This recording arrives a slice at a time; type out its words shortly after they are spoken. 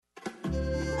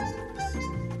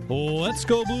Let's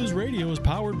Go Blues Radio is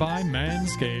powered by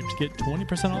Manscaped. Get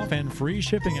 20% off and free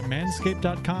shipping at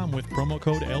manscaped.com with promo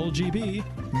code LGB.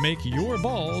 Make your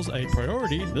balls a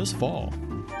priority this fall.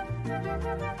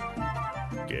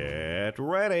 Get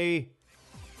ready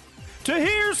to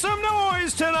hear some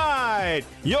noise tonight.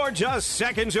 You're just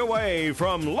seconds away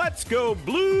from Let's Go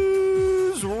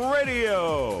Blues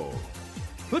Radio.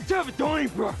 Let's have a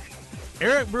Donnybrook.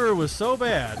 Eric Brewer was so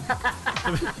bad.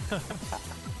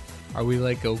 Are we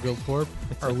like Oglethorpe?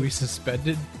 Are we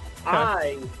suspended?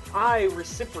 I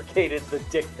reciprocated the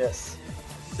dickness.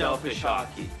 Selfish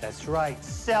hockey. That's right,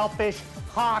 selfish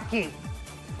hockey.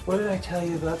 What did I tell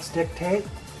you about stick tape?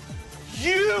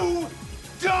 You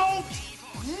don't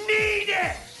need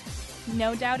it!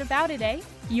 No doubt about it, eh?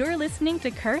 You're listening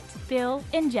to Kurt, Bill,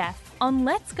 and Jeff on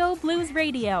Let's Go Blues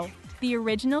Radio, the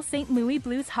original St. Louis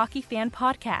Blues hockey fan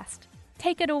podcast.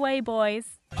 Take it away, boys.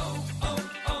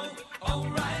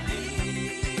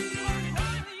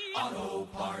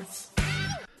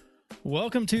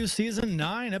 Welcome to Season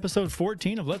 9, Episode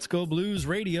 14 of Let's Go Blues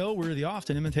Radio. We're the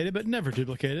often imitated but never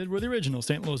duplicated. We're the original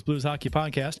St. Louis Blues hockey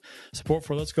podcast. Support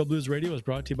for Let's Go Blues Radio is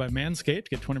brought to you by Manscaped.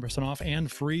 Get 20% off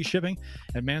and free shipping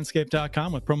at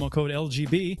manscaped.com with promo code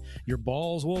LGB. Your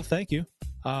balls will thank you.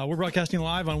 We're broadcasting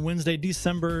live on Wednesday,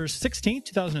 December 16th,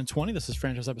 2020. This is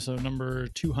franchise episode number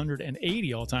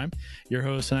 280 all time. Your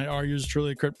hosts tonight are yours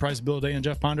truly, Kurt Price, Bill Day, and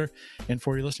Jeff Ponder. And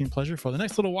for your listening pleasure, for the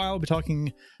next little while, we'll be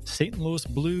talking St. Louis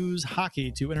Blues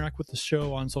hockey. To interact with the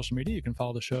show on social media, you can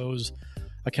follow the show's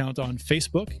account on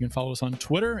Facebook. You can follow us on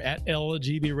Twitter at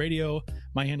LGB Radio.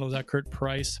 My handle is at Kurt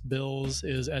Price. Bill's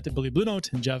is at Billy Blue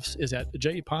Note, and Jeff's is at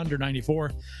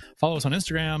JPonder94. Follow us on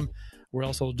Instagram. We're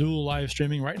also dual live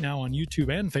streaming right now on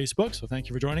YouTube and Facebook, so thank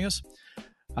you for joining us.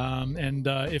 And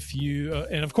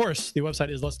of course, the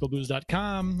website is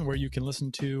letsgoblues.com, where you can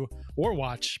listen to or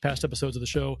watch past episodes of the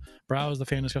show, browse the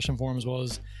fan discussion forum, as well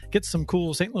as get some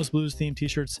cool St. Louis Blues themed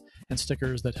t-shirts and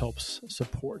stickers that helps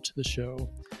support the show.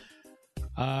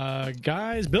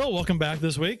 Guys, Bill, welcome back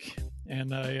this week.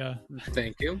 And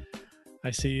Thank you.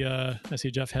 I see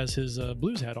Jeff has his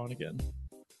Blues hat on again.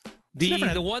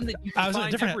 The one that you can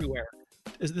find everywhere.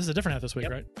 This is a different hat this week,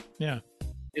 Yep. right? Yeah.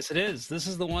 Yes, it is. This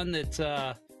is the one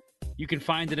that you can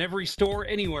find in every store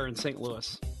anywhere in St.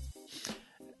 Louis.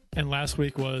 And last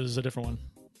week was a different one,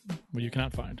 where you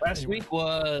cannot find. Last week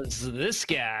was this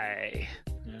guy,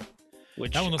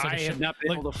 which that one looks like I have not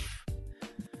been able to.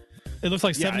 It looks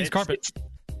like 70s carpet.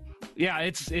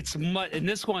 It's mud. And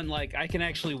this one, like, I can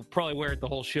actually probably wear it the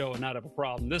whole show and not have a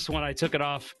problem. This one, I took it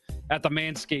off at the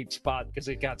Manscaped spot because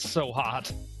it got so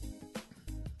hot.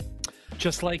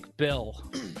 Just like Bill.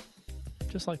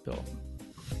 Just like Bill.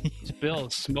 Bill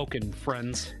is smoking,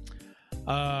 friends.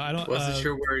 I wasn't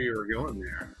sure where you were going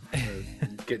there.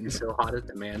 Getting so hot at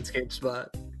the Manscaped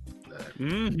spot.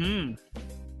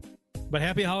 But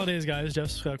happy holidays, guys.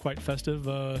 Jeff's quite festive.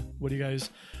 What do you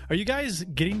guys? Are you guys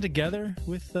getting together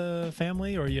with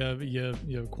family, or you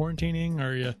quarantining,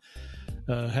 or you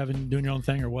doing your own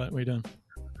thing, or what? What are you doing?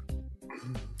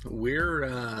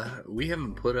 We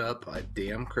haven't put up a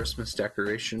damn Christmas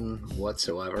decoration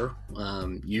whatsoever.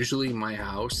 Usually my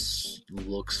house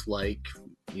looks like,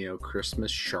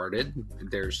 Christmas sharded.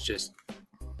 There's just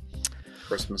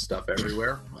Christmas stuff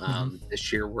everywhere.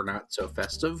 This year we're not so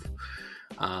festive.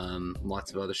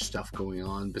 Lots of other stuff going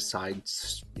on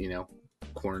besides,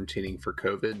 quarantining for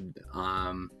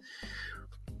COVID.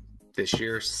 This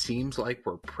year seems like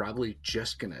we're probably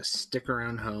just going to stick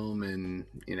around home, and,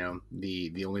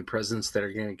 the only presents that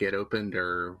are going to get opened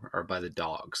are by the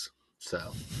dogs.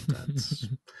 So that's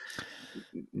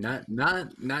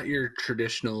not your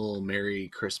traditional Merry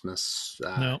Christmas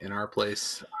No. in our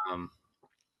place.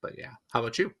 But yeah, how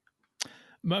about you?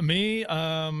 Me,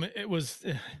 it was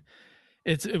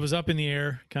up in the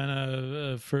air kind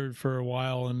of for a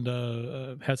while,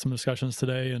 and had some discussions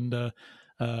today, and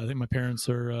I think my parents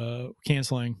are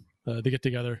canceling the get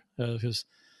together because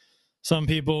some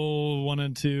people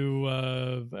wanted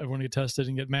to everyone to get tested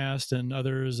and get masked, and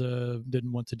others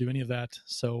didn't want to do any of that.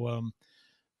 So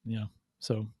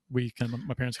so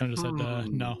my parents kind of just said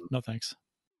no thanks.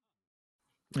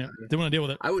 Yeah, didn't want to deal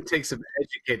with it. I would take some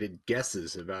educated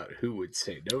guesses about who would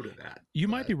say no to that. You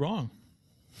might be wrong.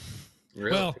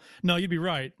 Really? Well, no, you'd be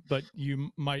right, but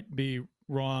you might be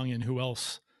wrong in who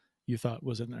else you thought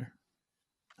was in there.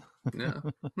 No.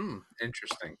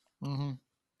 Interesting. Mm-hmm.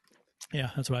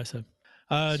 Yeah, that's what I said.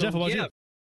 Jeff, what about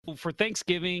you? For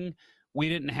Thanksgiving, we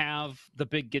didn't have the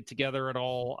big get together at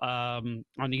all on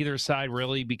either side,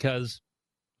 really, because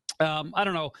I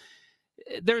don't know.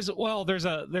 there's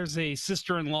a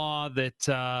sister-in-law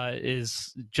that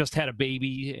is just had a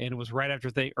baby, and it was right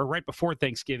before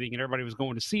Thanksgiving, and everybody was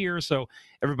going to see her, so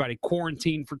everybody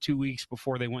quarantined for 2 weeks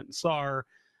before they went and saw her.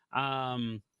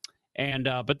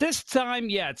 But this time,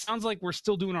 yeah, it sounds like we're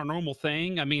still doing our normal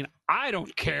thing. I mean, I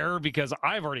don't care because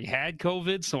I've already had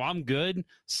COVID, so I'm good.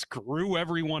 Screw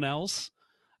everyone else.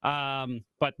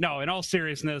 But no, in all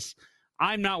seriousness,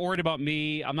 I'm not worried about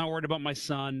me. I'm not worried about my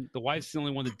son. The wife's the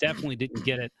only one that definitely didn't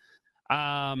get it.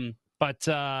 But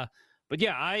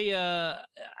yeah,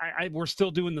 we're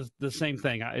still doing the same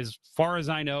thing. As far as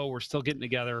I know, we're still getting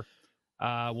together.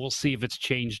 We'll see if it's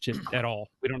changed at all.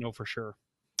 We don't know for sure.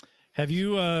 Have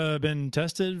you been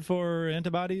tested for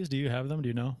antibodies? Do you have them? Do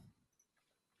you know?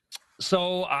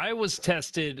 So I was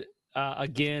tested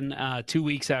again 2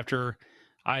 weeks after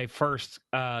I first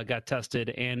got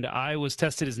tested, and I was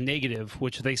tested as negative,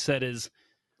 which they said is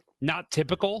not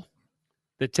typical.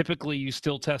 That typically you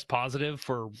still test positive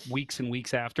for weeks and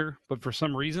weeks after, but for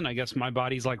some reason, I guess my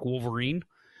body's like Wolverine,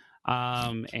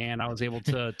 and I was able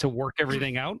to work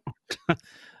everything out.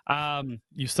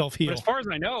 You self-heal. As far as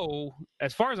I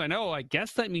know, I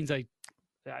guess that means I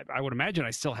would imagine I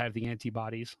still have the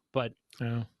antibodies, but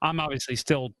yeah. I'm obviously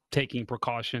still taking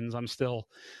precautions. I'm still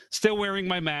wearing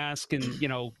my mask and,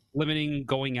 limiting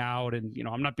going out, and,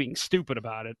 I'm not being stupid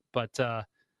about it, but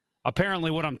apparently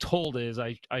what I'm told is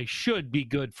I should be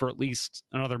good for at least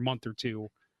another month or two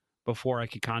before I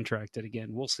could contract it again.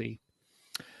 We'll see.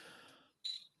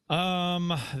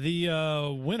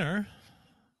 The winner,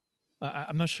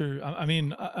 I'm not sure. I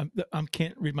mean, I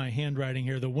can't read my handwriting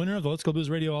here. The winner of the Let's Go Blues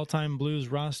Radio All-Time Blues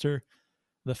roster,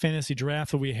 the fantasy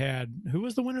draft that we had. Who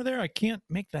was the winner there? I can't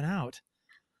make that out.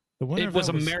 The winner was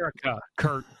America,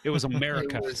 Kurt. It was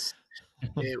America.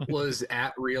 It was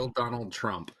at real Donald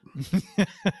Trump.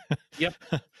 Yep.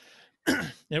 I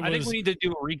think we need to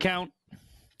do a recount.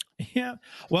 Yeah.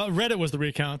 Well, Reddit was the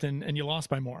recount, and you lost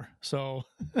by more. So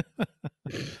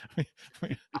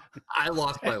I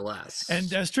lost by less. And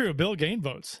that's true. Bill gained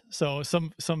votes. So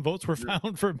some votes were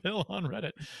found for Bill on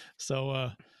Reddit.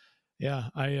 So yeah,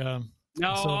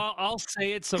 I'll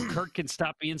say it so Kurt can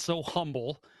stop being so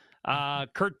humble.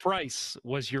 Kurt Price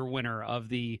was your winner of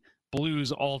the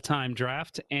Blues all-time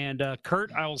draft. And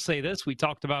Kurt, I will say this. We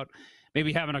talked about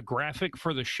maybe having a graphic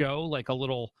for the show, like a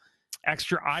little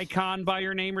extra icon by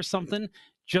your name or something.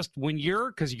 Just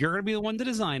because you're going to be the one to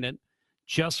design it,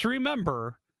 just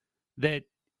remember that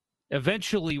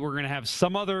eventually we're going to have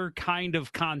some other kind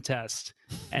of contest,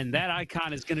 and that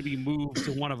icon is going to be moved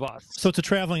to one of us. So it's a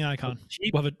traveling icon.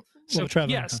 We'll have a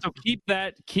traveling icon. So keep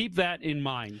that in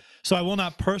mind. So I will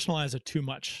not personalize it too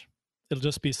much. It'll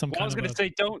just be some kind of. I was going to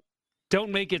say,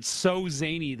 don't make it so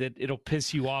zany that it'll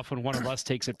piss you off when one of us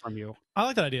takes it from you. I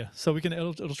like that idea. So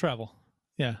it'll travel.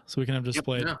 Yeah. So we can have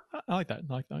displayed. Yep, yeah. I like that.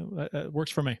 That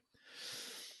works for me.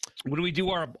 When we do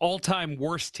our all-time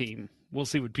worst team, we'll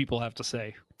see what people have to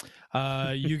say.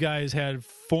 You guys had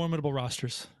formidable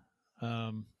rosters.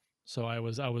 So I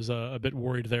was a bit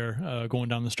worried there going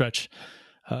down the stretch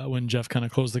when Jeff kind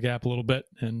of closed the gap a little bit,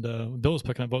 and Bill was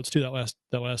picking up votes too that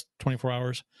last 24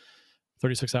 hours,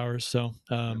 36 hours. So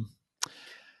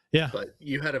yeah. But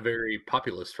you had a very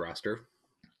populist roster.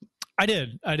 I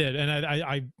did,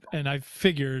 and I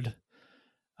figured.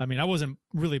 I mean, I wasn't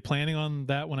really planning on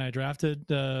that when I drafted.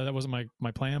 That wasn't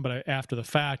my plan. But after the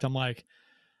fact, I'm like,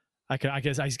 I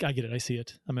guess I get it. I see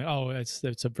it. I mean,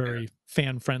 it's a very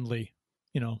fan friendly,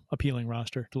 appealing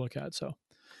roster to look at. So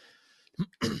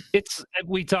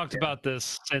we talked about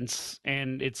this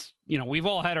and it's we've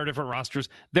all had our different rosters.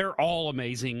 They're all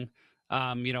amazing.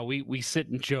 We sit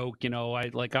and joke.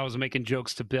 I was making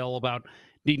jokes to Bill about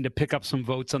needing to pick up some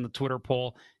votes on the Twitter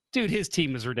poll. Dude, his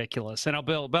team is ridiculous. And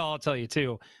Bill, I'll tell you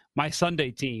too, my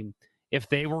Sunday team, if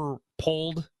they were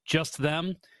polled just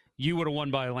them, you would have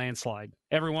won by a landslide.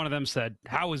 Every one of them said,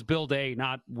 how is Bill Day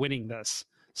not winning this?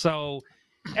 So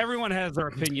everyone has their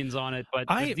opinions on it. But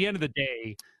at the end of the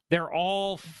day, they're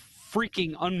all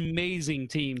freaking amazing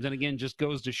teams. And again, just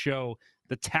goes to show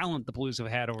the talent the Blues have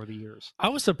had over the years. I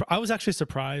was actually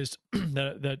surprised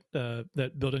that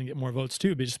Bill didn't get more votes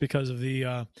too, just because of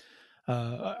the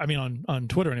on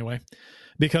Twitter anyway,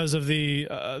 because of the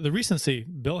recency.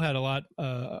 Bill had a lot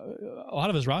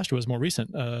of his roster was more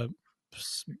recent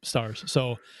stars,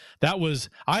 so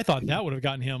I thought that would have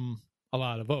gotten him a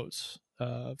lot of votes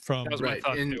from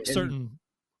certain.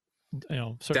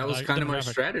 That was kind of my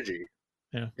strategy.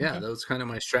 Yeah, okay. That was kind of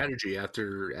my strategy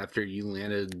after you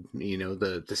landed,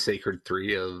 the sacred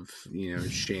three of,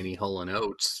 Shanny, Hull, and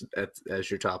Oates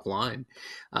as your top line.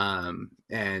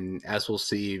 And as we'll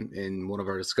see in one of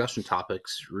our discussion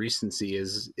topics, recency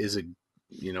is a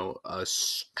a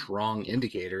strong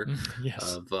indicator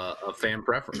Yes. of fan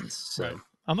preference. So Right.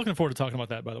 I'm looking forward to talking about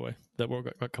that, by the way, that we're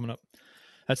got coming up.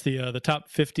 That's the top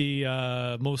 50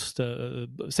 most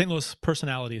St. Louis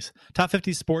personalities, top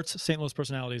 50 sports St. Louis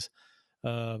personalities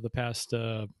of the past,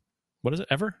 what is it,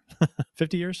 ever?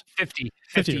 50 years? 50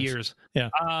 years. Yeah.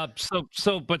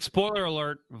 But spoiler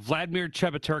alert, Vladimir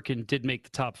Chebaturkin did make the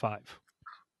top 5.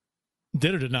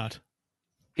 Did or did not?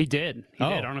 He did. He did.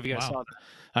 I Oh, don't know if you guys wow. saw that.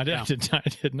 I did, Yeah. I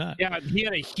did not. Yeah, he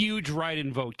had a huge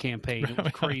write-in vote campaign. It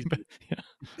was crazy.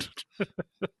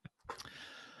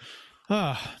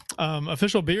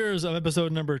 Official beers of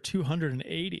episode number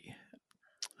 280.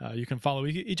 You can follow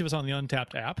each of us on the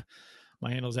Untapped app.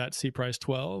 My handle is at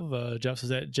cprice12. Jeff's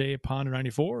is at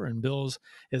jponder94, and Bill's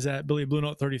is at Billy Blue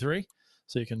Note 33.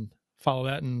 So you can follow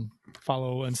that and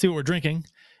see what we're drinking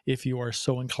if you are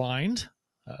so inclined.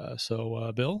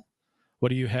 Bill, what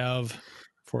do you have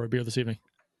for a beer this evening?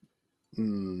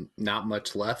 Not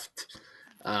much left.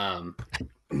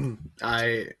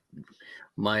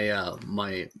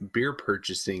 My beer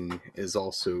purchasing is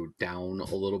also down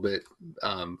a little bit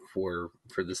for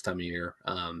this time of year,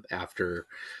 after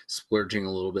splurging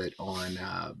a little bit on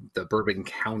the Bourbon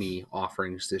County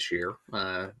offerings this year,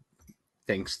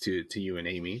 thanks to you and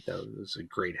Amy. That was a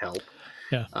great help.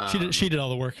 Yeah, she did all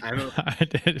the work.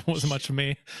 It wasn't much for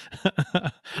me.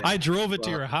 I drove it to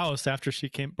your house after she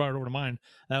brought it over to mine.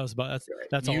 That's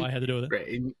all I had to do with it. Right.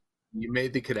 And you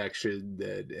made the connection.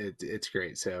 That it's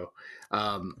great. So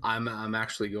I'm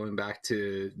actually going back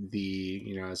to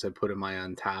the, as I put in my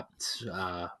Untapped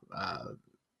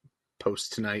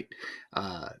post tonight,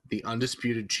 the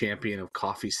undisputed champion of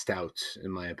coffee stout,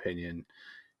 in my opinion,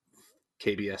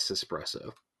 KBS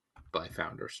Espresso by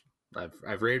Founders.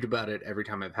 I've raved about it every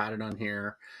time I've had it on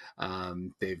here.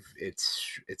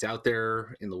 It's out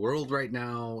there in the world right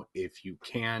now. If you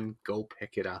can, go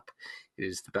pick it up. It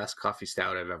is the best coffee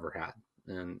stout I've ever had,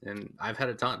 and I've had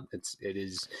a ton. It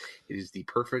is the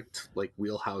perfect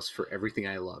wheelhouse for everything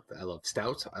I love. I love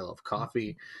stouts. I love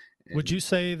coffee. Would you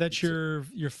say that's your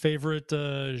favorite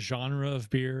genre of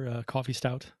beer, coffee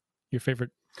stout? Your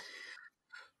favorite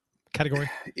category?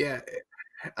 Yeah.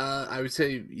 I would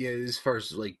say, as far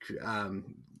as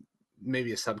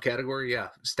maybe a subcategory,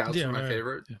 stouts are my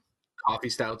favorite. Yeah. Coffee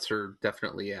stouts are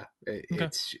definitely,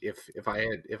 It's if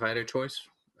I had a choice,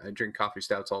 I'd drink coffee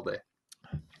stouts all day.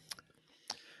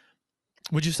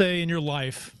 Would you say in your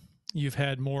life you've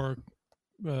had more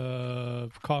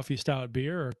coffee stout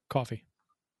beer or coffee?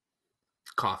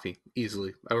 Coffee,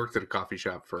 easily. I worked at a coffee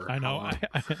shop for. I know.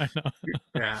 I know.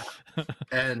 Yeah,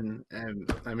 and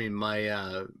I mean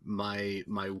my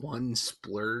one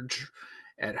splurge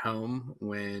at home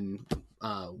when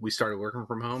we started working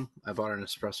from home, I bought an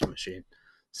espresso machine,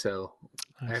 so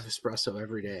nice. I have espresso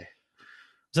every day.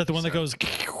 Is that the one that goes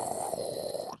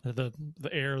the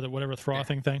air, the whatever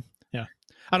frothing thing? Yeah,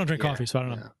 I don't drink coffee, so I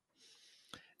don't know.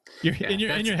 In your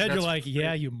head, you're like,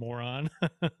 yeah, you moron.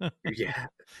 Yeah,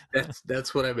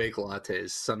 that's what I make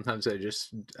lattes. Sometimes I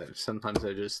just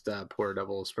pour a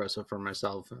double espresso for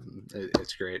myself, and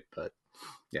it's great. But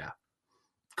yeah,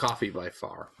 coffee by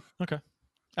far. Okay,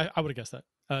 I would have guessed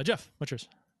that. Jeff, what's yours?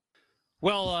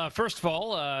 Well, first of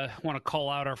all, I want to call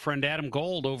out our friend Adam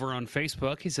Gold over on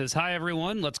Facebook. He says, "Hi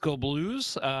everyone, let's go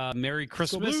Blues! Merry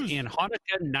Christmas and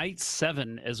Hanukkah Night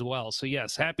 7 as well." So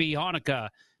yes, happy Hanukkah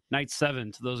Night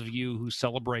 7 to those of you who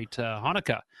celebrate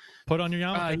Hanukkah. Put on your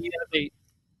yarmulke.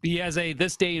 He has a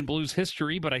this day in blues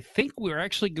history, but I think we're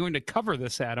actually going to cover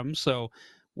this, Adam. So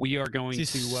we are going to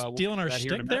stealing our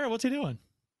shtick there. What's he doing?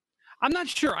 I'm not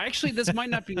sure. Actually, this might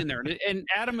not be in there. And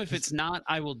Adam, if it's not,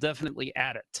 I will definitely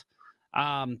add it.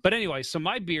 But anyway, so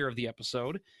my beer of the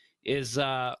episode is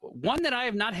one that I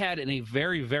have not had in a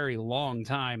very, very long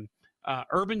time.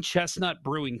 Urban Chestnut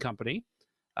Brewing Company.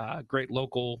 Great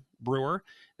local brewer.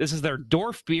 This is their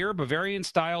Dorf beer, Bavarian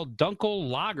style Dunkel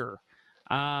Lager.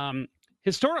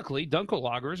 Historically, Dunkel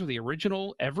Lagers are the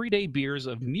original everyday beers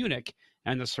of Munich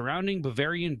and the surrounding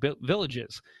Bavarian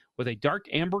villages. With a dark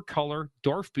amber color,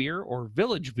 Dorf beer or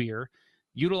village beer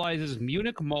utilizes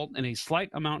Munich malt and a slight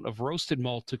amount of roasted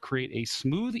malt to create a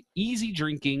smooth, easy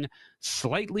drinking,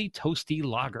 slightly toasty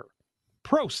lager.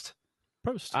 Prost.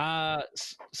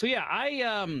 So yeah,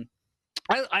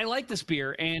 I like this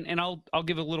beer, and I'll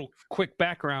give a little quick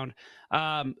background.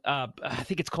 I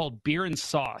think it's called Beer and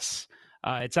Sauce.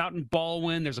 It's out in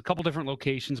Baldwin. There's a couple different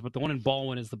locations, but the one in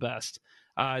Baldwin is the best.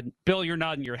 Bill, you're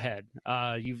nodding your head.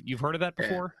 You've heard of that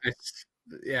before?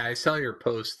 Yeah, I saw your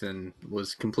post and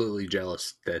was completely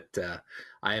jealous that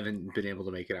I haven't been able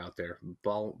to make it out there.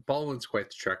 Baldwin's quite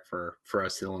the trek for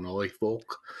us Illinois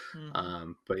folk.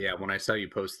 Mm-hmm. But yeah, when I saw you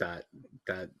post that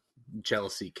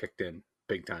jealousy kicked in.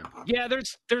 big time. Yeah,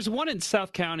 there's one in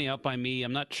South County up by me.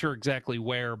 I'm not sure exactly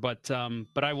where, but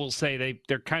I will say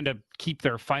they're kind of keep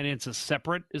their finances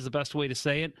separate is the best way to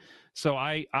say it. So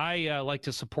I like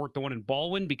to support the one in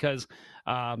Baldwin because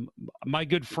my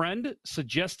good friend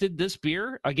suggested this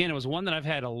beer. Again, it was one that I've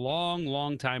had a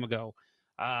long time ago.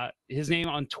 His name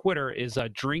on Twitter is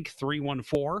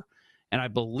Drink314, and I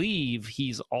believe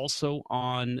he's also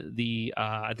on the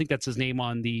I think that's his name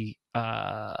on the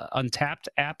Untapped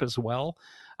app as well.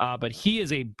 But he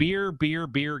is a beer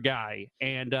guy,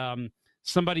 and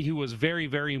somebody who was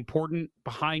very important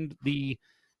behind the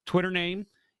Twitter name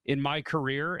in my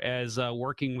career as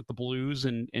working with the Blues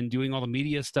and doing all the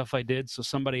media stuff I did. So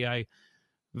somebody I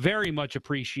very much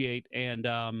appreciate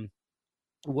and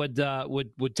would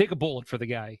take a bullet for the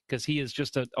guy because he is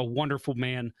just a wonderful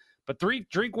man. But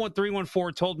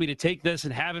Drink1314 told me to take this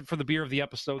and have it for the beer of the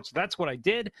episode. So that's what I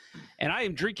did. And I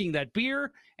am drinking that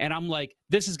beer. And I'm like,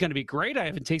 this is going to be great. I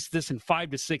haven't tasted this in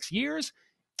 5 to 6 years.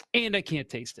 And I can't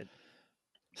taste it.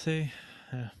 See?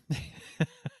 Yeah.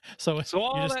 so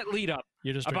all that lead up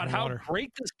you're just about how water.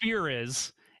 great this beer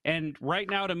is. And right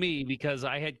now to me, because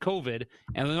I had COVID,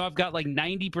 and then I've got like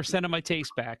 90% of my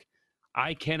taste back,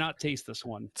 I cannot taste this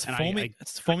one. It's and foamy.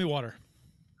 It's foamy water.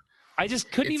 I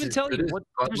just couldn't even tell you what.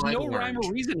 There's no rhyme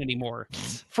or reason anymore.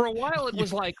 For a while, it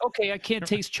was like, okay, I can't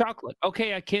taste chocolate.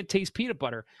 Okay, I can't taste peanut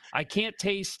butter. I can't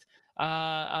taste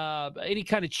any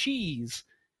kind of cheese.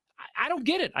 I don't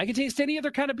get it. I can taste any other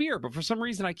kind of beer, but for some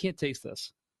reason, I can't taste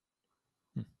this.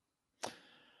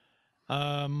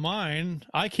 Mine,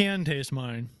 I can taste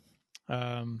mine,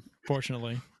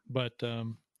 fortunately, but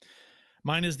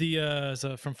mine is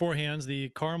the from Four Hands, the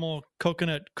caramel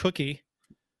coconut cookie.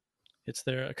 It's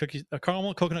a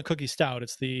caramel coconut cookie stout.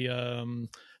 It's the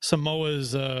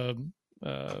Samoa's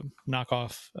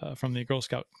knockoff from the Girl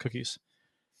Scout cookies,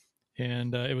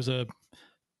 and it was a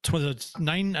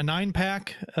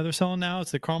 9-pack they're selling now.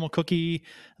 It's the caramel cookie,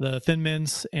 the Thin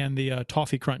Mints, and the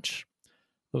toffee crunch.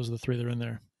 Those are the three that are in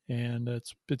there, and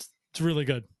it's really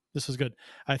good. This is good.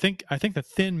 I think the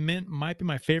Thin Mint might be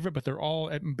my favorite, but they're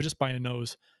all just by a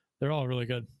nose. They're all really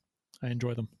good. I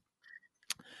enjoy them.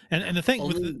 And the thing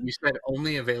you said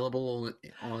only available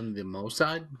on the Mo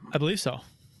side? I believe so.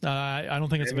 I don't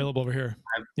think it's available over here.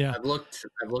 I've looked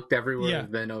everywhere. Yeah.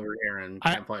 I've been over here and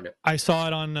can't find it. I saw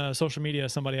it on social media.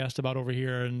 Somebody asked about over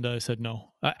here, and I said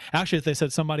no. Actually, they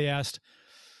said somebody asked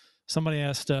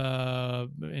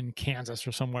in Kansas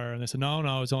or somewhere, and they said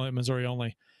no, it's only Missouri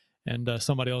only. And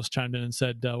somebody else chimed in and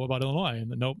said, what about Illinois? And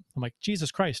nope. I'm like,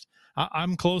 Jesus Christ,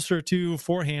 I'm closer to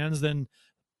Four Hands than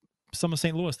some of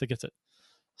St. Louis that gets it.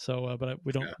 So, but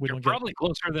we don't get probably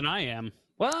closer than I am.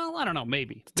 Well, I don't know,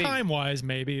 maybe time wise,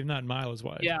 maybe not miles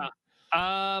wise. Yeah.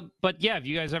 But yeah, if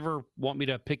you guys ever want me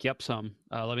to pick you up some,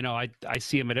 let me know. I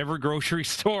see them at every grocery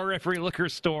store, every liquor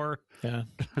store. Yeah.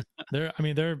 They're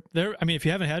if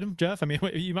you haven't had them, Jeff, you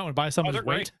might want to buy some. Just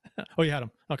wait. Oh, you had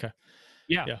them. Okay.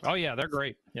 Yeah. Oh yeah, they're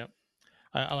great. Yep.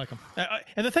 I like them.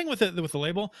 And the thing with the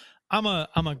label, I'm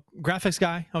a graphics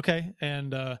guy. Okay.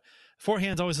 And, Four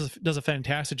Hands always does a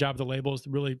fantastic job with the labels,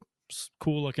 really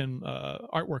cool looking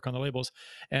artwork on the labels,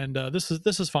 and this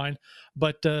is fine.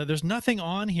 But there's nothing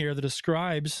on here that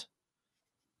describes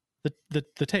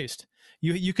the taste.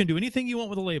 You can do anything you want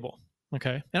with a label,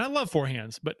 okay? And I love Four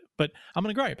Hands, but I'm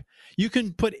gonna gripe. You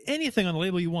can put anything on the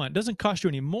label you want. It doesn't cost you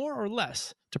any more or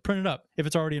less to print it up if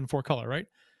it's already in 4-color, right?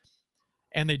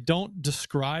 And they don't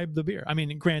describe the beer.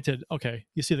 Granted, okay,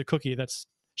 you see the cookie, that's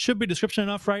should be description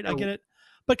enough, right? I get it.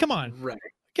 But come on, right?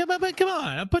 Come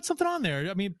on, put something on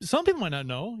there. Some people might not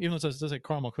know, even though it says a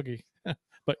caramel cookie,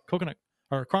 but coconut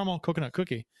or caramel coconut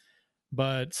cookie.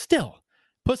 But still,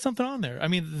 put something on there.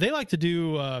 They like to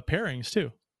do pairings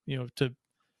too. To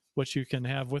what you can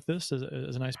have with this as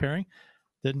a nice pairing.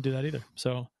 Didn't do that either.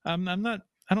 So I'm not.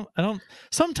 I don't.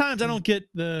 Sometimes I don't get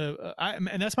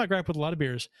and that's my gripe with a lot of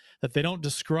beers, that they don't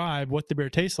describe what the beer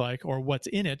tastes like or what's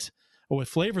in it or what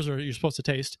flavors you're supposed to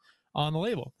taste on the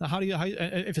label. Now,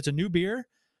 if it's a new beer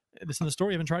that's in the store,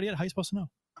 you haven't tried it yet, how are you supposed to know?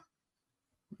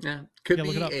 Yeah, could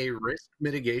be a risk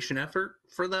mitigation effort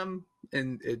for them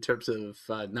in terms of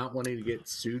not wanting to get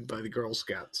sued by the Girl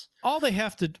Scouts. All they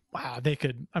have to, they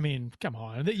could, come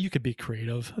on, you could be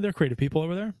creative. They're creative people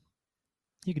over there.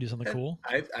 You could do something cool.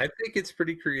 I think it's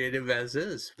pretty creative as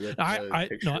is with the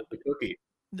picture of the cookie.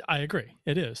 I agree.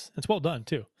 It is. It's well done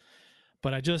too.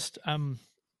 But I'm just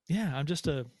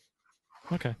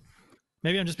okay.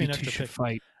 Maybe I'm just being extra picky.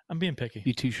 Fight. I'm being picky.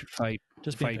 You two should fight.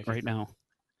 Just fight right now.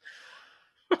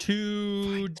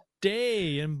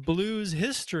 Today in Blues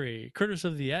history, courtesy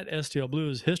of the @STL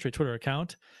Blues history Twitter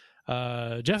account,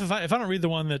 Jeff, if I don't read the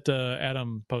one that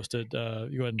Adam posted,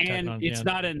 you go ahead and tag it on. And it's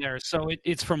not in there, so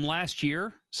it's from last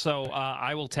year. So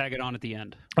I will tag it on at the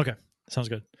end. Okay, sounds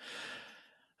good.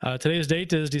 Today's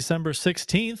date is December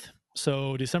 16th.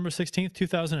 So December 16th,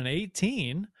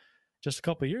 2018, just a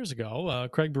couple of years ago,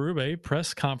 Craig Berube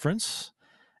press conference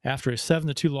after a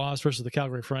 7-2 loss versus the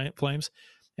Calgary Flames.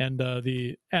 And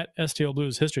the at STL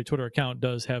Blues History Twitter account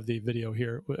does have the video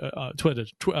here,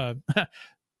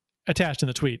 attached in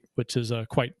the tweet, which is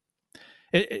quite.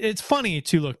 It's funny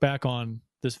to look back on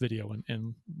this video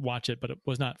and watch it, but it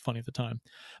was not funny at the time.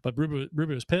 But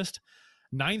Berube was pissed.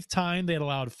 9th time they had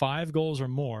allowed 5 goals or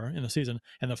more in the season,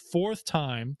 and the 4th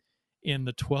time in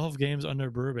the 12 games under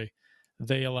Berube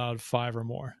they allowed 5 or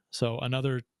more. So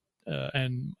another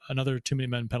too many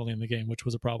men penalty in the game, which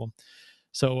was a problem.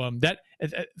 So that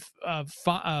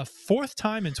 4th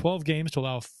time in 12 games to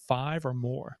allow 5 or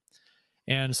more,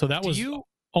 and so that was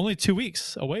only 2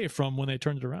 weeks away from when they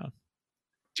turned it around.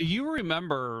 Do you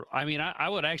remember? I mean, I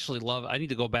would actually love. I need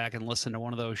to go back and listen to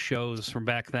one of those shows from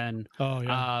back then. Oh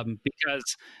yeah.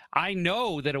 Because I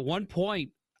know that at one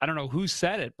point, I don't know who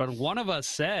said it, but one of us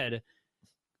said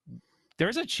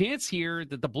there's a chance here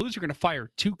that the Blues are going to fire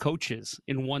 2 coaches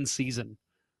in one season.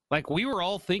 Like, we were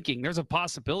all thinking there's a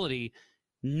possibility.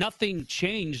 Nothing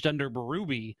changed under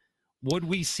Berube. Would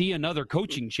we see another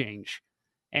coaching change?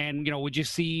 And, would you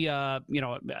see,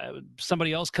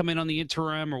 somebody else come in on the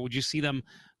interim, or would you see them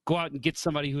go out and get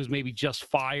somebody who's maybe just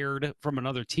fired from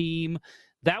another team?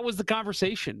 That was the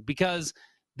conversation, because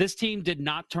this team did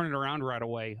not turn it around right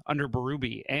away under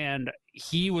Berube. And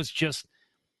he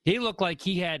looked like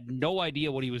he had no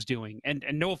idea what he was doing. And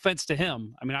no offense to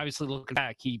him. I mean, obviously looking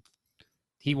back, he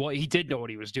did know what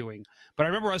he was doing. But I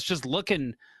remember us just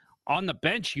looking on the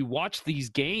bench. You watch these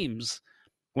games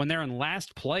when they're in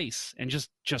last place and just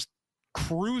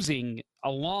cruising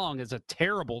along as a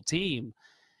terrible team.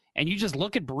 And you just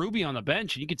look at Berube on the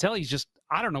bench and you can tell he's just,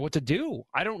 I don't know what to do.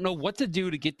 I don't know what to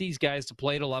do to get these guys to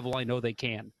play at a level I know they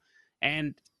can.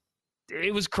 And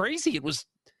it was crazy.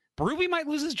 Berube might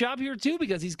lose his job here too,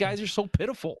 because these guys are so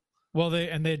pitiful. Well,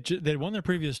 they'd won their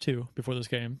previous 2 before this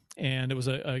game, and it was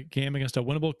a game against a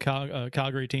winnable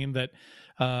Calgary team that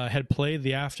had played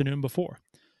the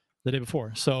day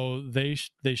before. So they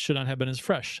should not have been as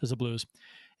fresh as the Blues,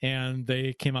 and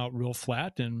they came out real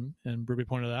flat. And Berube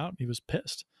pointed out he was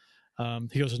pissed. He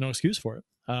goes, "There's no excuse for it."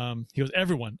 He goes,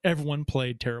 "Everyone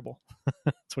played terrible."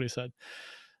 That's what he said.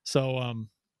 So,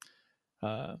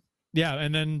 yeah,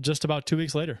 and then just about 2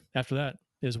 weeks later, after that,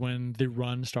 is when the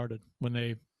run started. When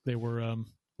they were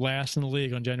last in the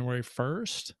league on January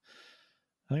 1st.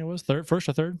 I think it was first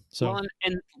or third. So, well,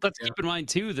 and let's keep in mind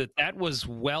too that was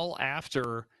well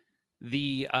after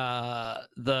the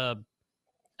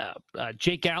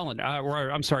Jake Allen,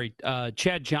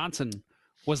 Chad Johnson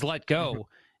was let go,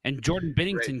 and Jordan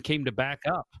Binnington came to back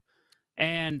up,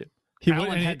 and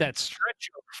Allen had that stretch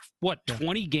of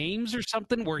 20 games or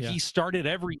something where he started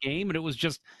every game, and it was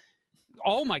just,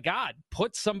 oh my God,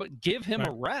 give him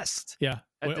a rest. Yeah.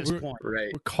 At this point, we're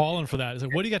calling for that. It's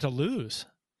like, what do you got to lose?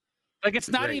 Like, it's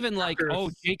not even like, oh,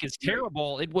 Jake is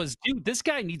terrible. It was, dude, this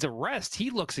guy needs a rest.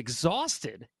 He looks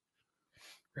exhausted.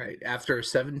 Right. After a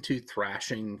 7-2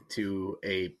 thrashing to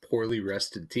a poorly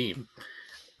rested team,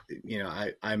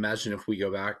 I imagine if we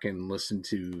go back and listen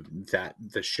to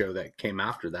the show that came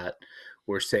after that,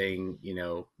 we're saying,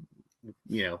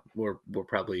 we're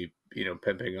probably,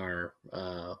 pimping our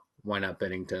why not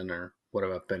Bennington, or what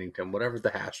about Bennington, whatever the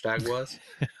hashtag was.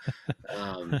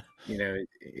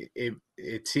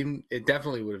 It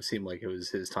definitely would have seemed like it was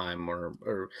his time,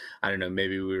 or I don't know,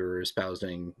 maybe we were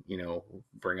espousing,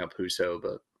 bring up Husso,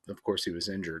 but of course he was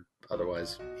injured.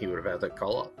 Otherwise he would have had that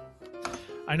call up.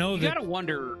 I know you gotta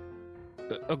wonder.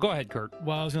 Go ahead, Kurt.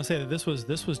 Well, I was going to say that this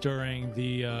was during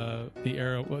the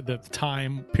era, the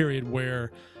time period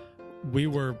where we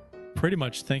were pretty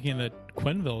much thinking that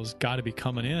Quenneville's got to be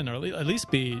coming in, or at least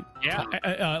be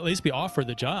offered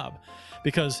the job,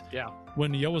 because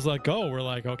when Yo was let go, we're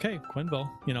like, okay, Quenneville,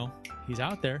 he's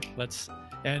out there.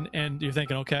 And you're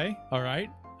thinking, okay, all right,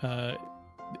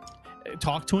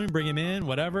 talk to him, bring him in,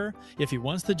 whatever. If he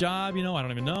wants the job, I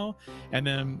don't even know. And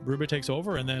then Berube takes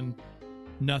over, and then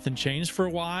nothing changed for a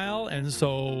while, and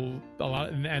so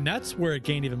and that's where it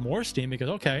gained even more steam, because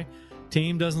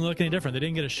team doesn't look any different. They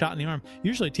didn't get a shot in the arm.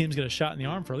 Usually teams get a shot in the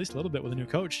arm for at least a little bit with a new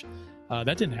coach.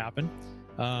 That didn't happen.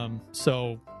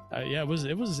 It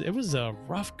was a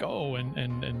rough go,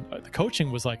 and the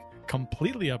coaching was like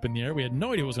completely up in the air. We had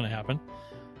no idea what was going to happen.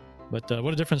 But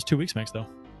what a difference 2 weeks makes, though.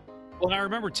 Well, I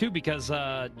remember too, because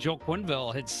Joe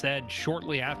Quenneville had said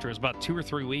shortly after, it was about 2 or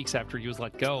 3 weeks after he was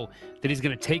let go, that he's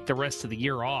going to take the rest of the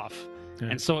year off. Yeah.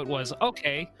 And so it was,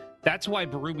 okay, that's why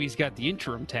Berube's got the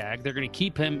interim tag. They're going to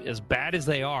keep him as bad as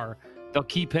they are. They'll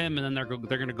keep him, and then they're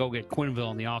going to go get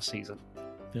Quinville in the offseason.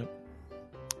 Yep.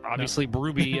 Obviously,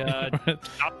 Berube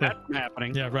stopped that from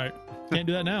happening. Yeah, right. Can't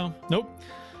do that now. Nope.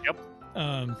 Yep.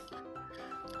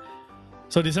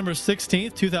 So December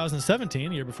 16th,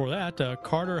 2017, a year before that,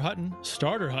 Starter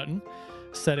Hutton,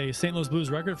 set a St. Louis Blues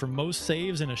record for most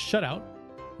saves in a shutout,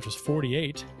 which was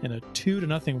 48, in a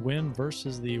 2-0 win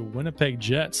versus the Winnipeg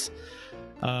Jets.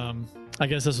 I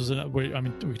guess this was, we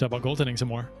can talk about goaltending some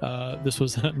more. This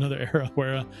was another era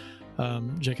where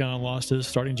Jake Allen lost his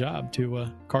starting job to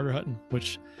Carter Hutton,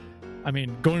 which, I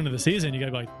mean, going into the season, you got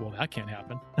to be like, well, that can't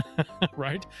happen,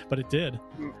 right? But it did.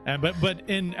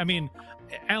 And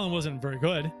Allen wasn't very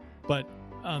good, but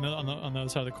on the other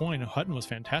side of the coin, Hutton was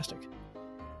fantastic.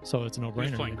 So it's a no-brainer.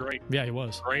 He was playing great. Yeah, he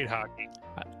was. Great hockey.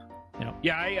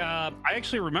 Yeah. I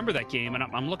actually remember that game, and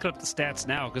I'm looking up the stats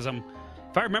now because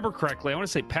if I remember correctly, I want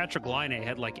to say Patrick Laine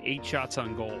had like 8 shots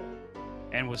on goal,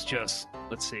 and was just,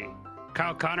 let's see,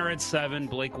 Kyle Connor had 7,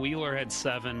 Blake Wheeler had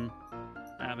 7.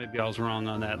 Maybe I was wrong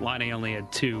on that. Laine only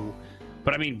had 2,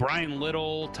 but I mean Brian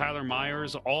Little, Tyler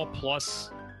Myers, all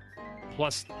plus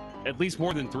at least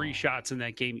more than 3 shots in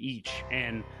that game each.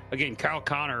 And again, Kyle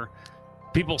Connor,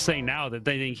 people say now that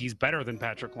they think he's better than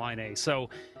Patrick Laine. So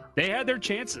they had their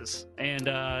chances. And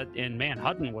man,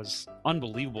 Hutton was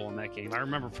unbelievable in that game. I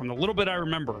remember from the little bit I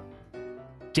remember,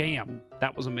 damn,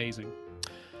 that was amazing.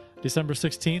 December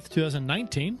 16th,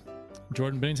 2019,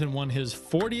 Jordan Binnington won his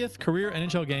 40th career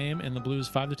NHL game in the Blues'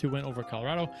 5-2 win over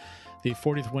Colorado. The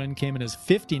 40th win came in his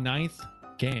 59th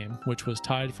game, which was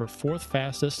tied for 4th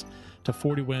fastest to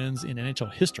 40 wins in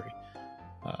NHL history,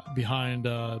 behind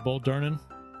Bill Durnan,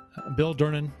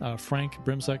 Frank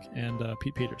Brimsek, and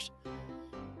Pete Peters.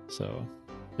 So,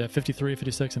 53,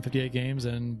 56, and 58 games,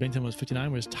 and Binnington was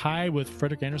 59, was tied with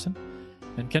Frederik Andersen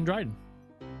and Ken Dryden.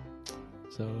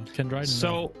 So, Ken Dryden,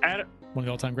 one of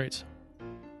the all-time greats.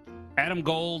 Adam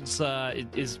Gold's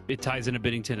it ties into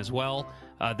Binnington as well.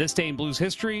 This day in Blues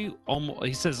history,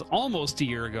 he says almost a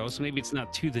year ago, so maybe it's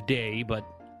not to the day, but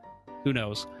who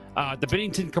knows. The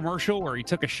Binnington commercial where he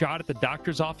took a shot at the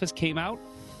doctor's office came out,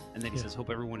 and then he says, "Hope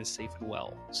everyone is safe and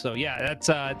well." So yeah,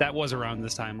 that was around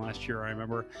this time last year, I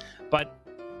remember. But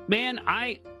man,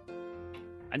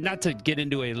 not to get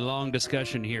into a long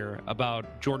discussion here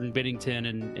about Jordan Binnington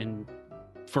and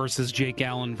versus Jake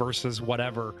Allen versus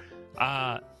whatever.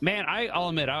 Man, I'll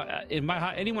admit,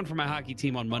 anyone from my hockey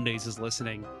team on Mondays is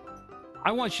listening.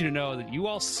 I want you to know that you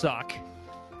all suck.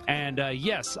 And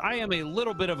yes, I am a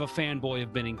little bit of a fanboy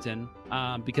of Binnington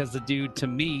because the dude, to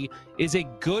me, is a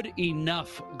good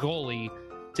enough goalie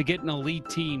to get an elite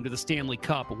team to the Stanley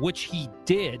Cup, which he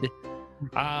did.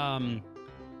 I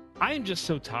am just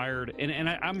so tired, and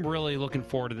I'm really looking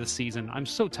forward to this season. I'm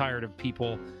so tired of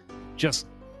people just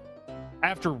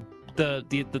after the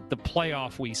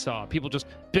playoff we saw, people just,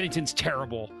 Binnington's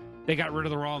terrible. They got rid of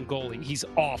the wrong goalie. He's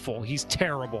awful. He's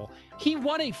terrible. He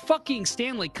won a fucking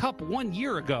Stanley Cup 1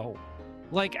 year ago.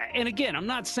 Like, and again, I'm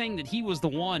not saying that he was the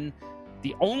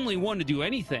only one to do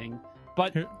anything,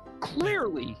 but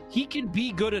clearly he can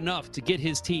be good enough to get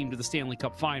his team to the Stanley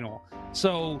Cup final.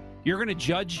 So you're going to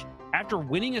judge, after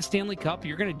winning a Stanley Cup,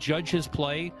 you're going to judge his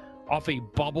play off a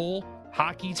bubble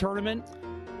hockey tournament?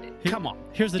 Come on.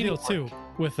 Here's the deal, too,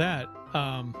 with that.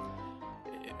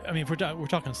 I mean, if we're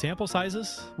talking sample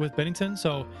sizes with Binnington,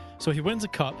 so he wins a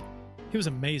cup. He was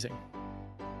amazing.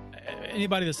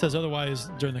 Anybody that says otherwise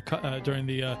during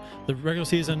the regular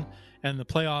season and the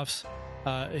playoffs,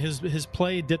 his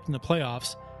play dipped in the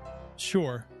playoffs,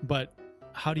 sure, but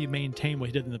how do you maintain what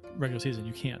he did in the regular season?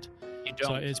 You can't. You don't.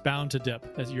 So it's bound to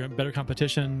dip as you're in better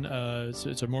competition.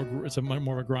 It's more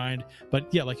of a grind.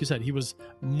 But yeah, like you said, he was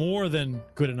more than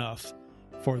good enough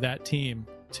for that team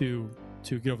to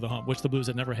get over the hump, which the Blues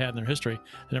had never had in their history.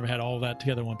 They never had all of that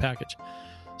together in one package.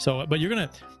 So, but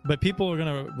people are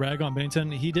gonna rag on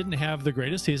Binnington. He didn't have the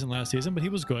greatest season last season, but he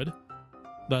was good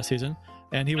last season,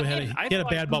 and he had a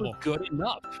bad bubble. Good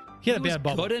enough. He had a bad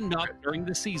bubble. Good enough during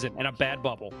the season and a bad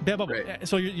bubble. Bad bubble. Right.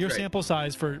 So your sample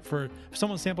size for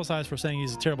someone's sample size for saying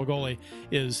he's a terrible goalie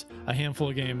is a handful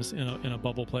of games in a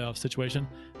bubble playoff situation.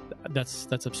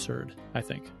 That's absurd, I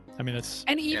think. I mean,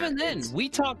 and even then, we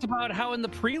talked about how in the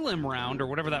prelim round or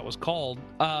whatever that was called,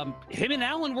 him and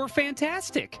Allen were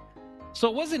fantastic. So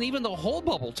it wasn't even the whole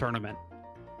bubble tournament.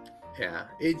 Yeah,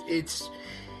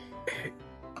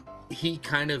 he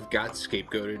kind of got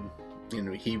scapegoated. You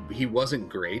know, he wasn't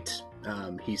great.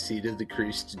 He ceded the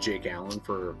crease to Jake Allen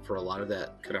for a lot of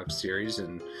that Canucks series,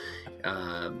 and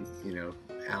you know,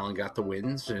 Allen got the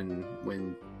wins, and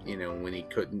when when he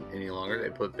couldn't any longer, they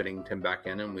put Binnington back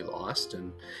in, and we lost.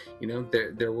 And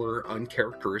there were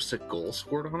uncharacteristic goals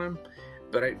scored on him,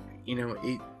 but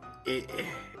it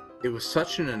was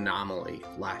such an anomaly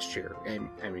last year, and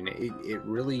I mean it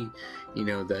really,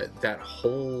 that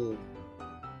whole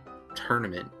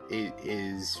tournament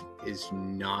is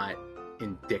not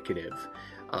indicative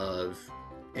of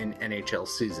an NHL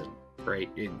season.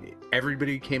 Right,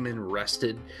 everybody came in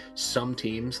rested. Some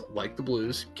teams, like the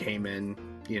Blues, came in,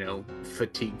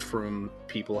 fatigued from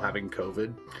people having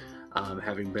COVID,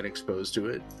 having been exposed to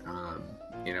it.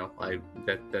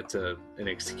 That's an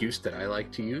excuse that I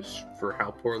like to use for how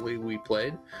poorly we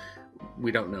played.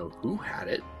 We don't know who had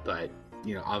it, but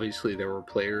obviously there were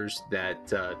players that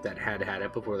had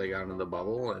it before they got into the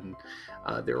bubble, and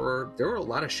there were a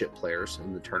lot of shit players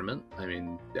in the tournament. I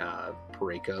mean,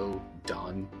 Parayko,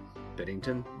 Dunn,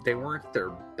 Binnington, they weren't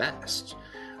their best,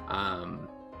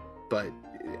 but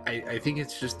I think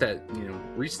it's just that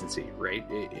recency, right?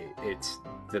 It's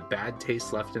the bad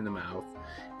taste left in the mouth,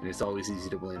 and it's always easy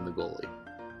to blame the goalie.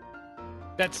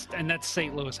 That's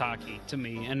St. Louis hockey to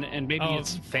me, and maybe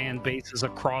it's fan bases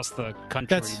across the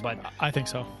country, but I think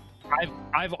so.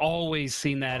 I've always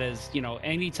seen that as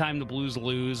anytime the Blues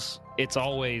lose, it's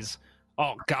always,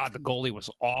 oh God, the goalie was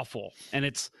awful, and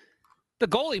it's. The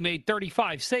goalie made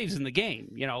 35 saves in the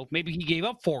game. Maybe he gave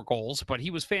up 4 goals, but he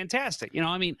was fantastic.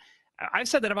 I mean, I've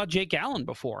said that about Jake Allen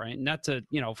before, and not to,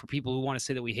 for people who want to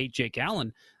say that we hate Jake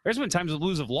Allen. There's been times the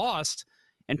Blues have lost,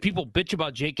 and people bitch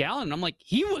about Jake Allen. And I'm like,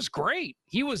 he was great.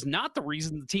 He was not the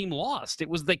reason the team lost. It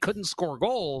was they couldn't score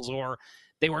goals, or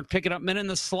they weren't picking up men in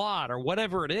the slot, or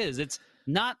whatever it is. It's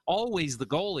not always the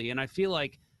goalie, and I feel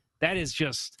like that is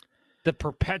just the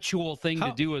perpetual thing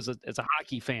to do as a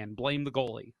hockey fan. Blame the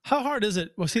goalie. How hard is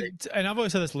it? Well, see, and I've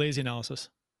always said this lazy analysis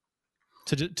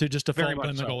to just default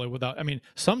blame the goalie without. I mean,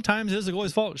 sometimes it is the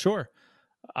goalie's fault. Sure,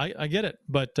 I get it,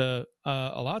 but a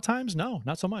lot of times, no,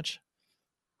 not so much.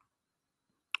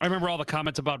 I remember all the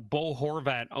comments about Bo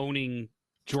Horvat owning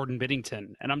Jordan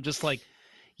Binnington, and I'm just like,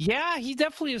 yeah, he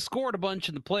definitely has scored a bunch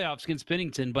in the playoffs against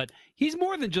Binnington, but he's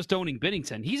more than just owning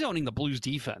Binnington. He's owning the Blues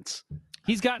defense.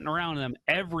 He's gotten around them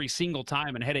every single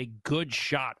time and had a good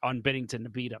shot on Binnington to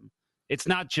beat him. It's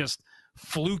not just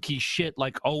fluky shit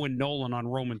like Owen Nolan on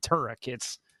Roman Turek.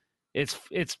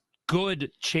 It's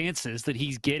good chances that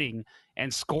he's getting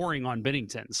and scoring on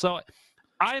Binnington. So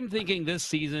I'm thinking this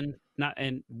season,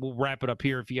 and we'll wrap it up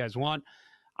here if you guys want.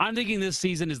 I'm thinking this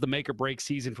season is the make or break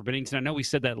season for Binnington. I know we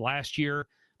said that last year,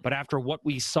 but after what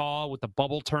we saw with the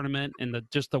bubble tournament and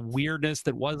the weirdness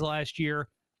that was last year,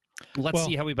 let's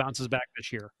see how he bounces back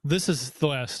this year. This is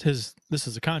this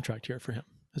is a contract year for him.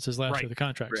 It's his last year of the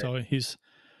contract. Right. So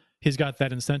he's got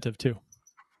that incentive too.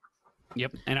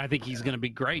 Yep. And I think he's going to be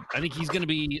great. I think he's going to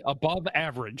be above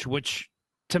average, which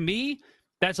to me,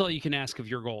 that's all you can ask of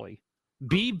your goalie.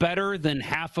 Be better than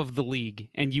half of the league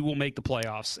and you will make the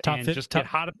playoffs. Get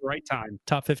hot at the right time.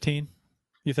 Top 15,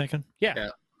 you thinking? Yeah.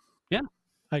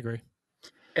 I agree.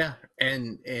 Yeah,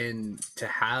 and to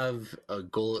have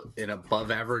an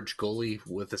above average goalie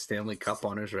with a Stanley Cup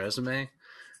on his resume,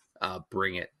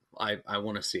 bring it. I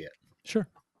want to see it. Sure.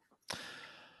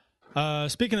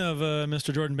 Speaking of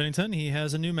Mr. Jordan Binnington, he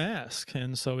has a new mask,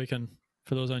 and so we can,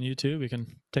 for those on YouTube, we can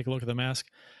take a look at the mask.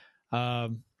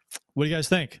 What do you guys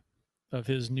think of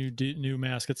his new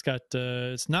mask? It's got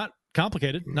it's not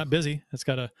complicated, not busy. It's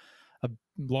got a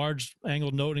large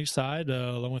angled note on each side,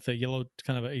 along with a yellow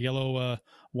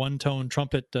one-tone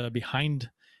trumpet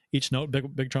behind each note,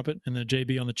 big trumpet, and the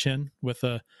JB on the chin with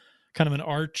a kind of an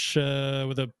arch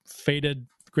with a faded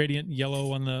gradient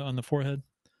yellow on the forehead.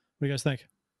 What do you guys think?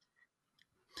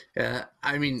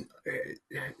 I mean,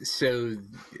 so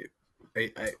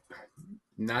I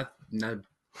not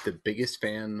the biggest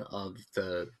fan of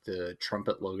the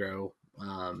trumpet logo.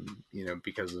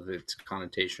 Because of its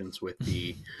connotations with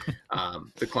the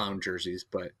clown jerseys,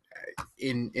 but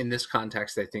in this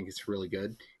context, I think it's really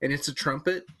good. And it's a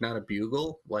trumpet, not a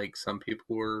bugle, like some people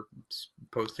were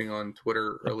posting on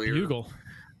Twitter earlier. Bugle.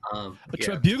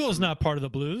 Bugle is not part of the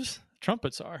Blues.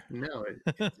 Trumpets are. No,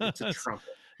 it's a trumpet.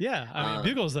 Yeah, I mean,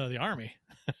 bugle's the army.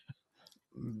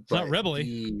 It's not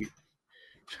Rebel-y.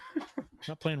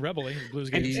 Not playing Rebel-y. Blues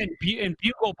games. And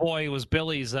Bugle Boy was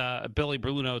Billy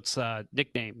Blue Note's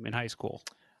nickname in high school.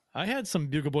 I had some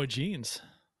Bugle Boy jeans,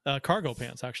 cargo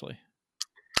pants actually.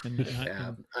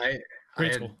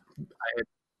 Grade school.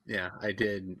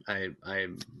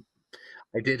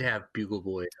 I did have Bugle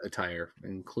Boy attire,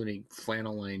 including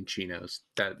flannel line chinos.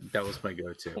 That was my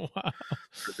go-to.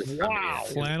 Wow,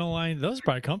 flannel line. Those are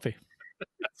probably comfy.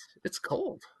 It's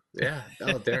cold. Yeah,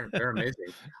 they're amazing.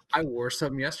 I wore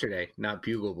some yesterday, not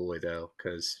Bugle Boy though,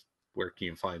 because where can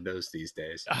you find those these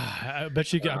days? I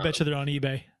bet you they're on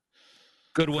eBay.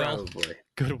 Goodwill. Probably.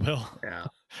 Goodwill. Yeah.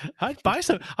 I'd buy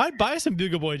some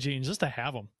Bugle Boy jeans just to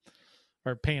have them,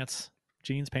 or pants,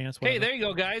 jeans, pants. Whatever. Hey, there you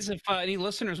go, guys. If any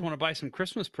listeners want to buy some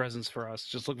Christmas presents for us,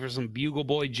 just look for some Bugle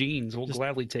Boy jeans. We'll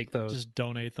gladly take those. Just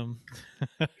donate them.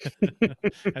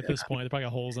 At this point, they probably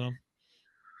got holes in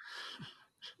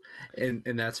them.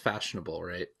 And that's fashionable,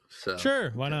 right? So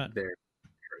sure, why not? They're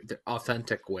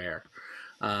authentic wear.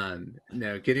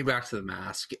 Now getting back to the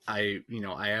mask, I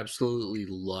absolutely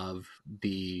love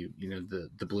the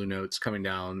blue notes coming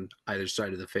down either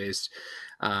side of the face.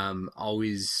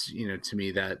 Always, to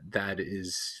me that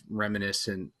is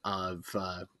reminiscent of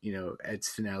Ed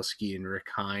Stanowski and Rick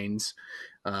Hines,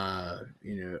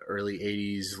 early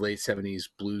 80s, late 70s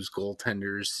Blues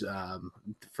goaltenders,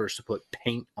 the first to put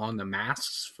paint on the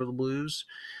masks for the Blues.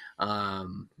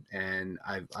 And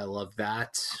I love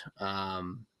that.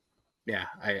 Yeah,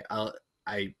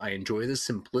 I enjoy the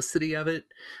simplicity of it,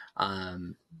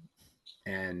 and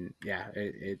yeah,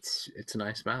 it's a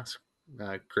nice mask.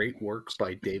 Great work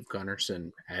by Dave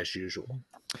Gunnarsson as usual.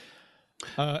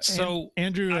 So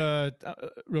Andrew,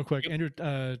 real quick, Andrew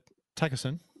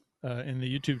Tykeson in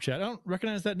the YouTube chat. I don't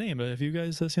recognize that name, but have you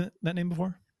guys seen that name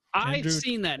before? I've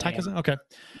seen that name. Tykeson? Okay.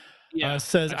 Yeah,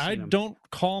 says, I don't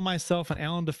call myself an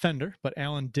Allen defender, but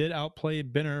Allen did outplay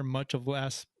Benner much of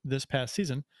this past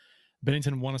season.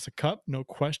 Bennington won us a cup, no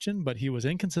question, but he was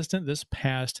inconsistent this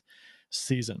past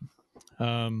season.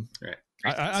 Right.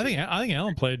 I think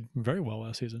Allen played very well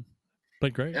last season.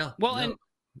 Played great. Yeah. Well, and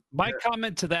my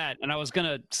comment to that, and I was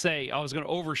going to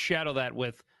overshadow that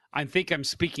with, I think I'm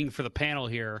speaking for the panel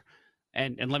here,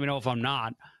 and let me know if I'm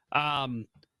not.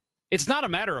 It's not a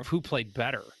matter of who played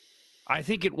better. I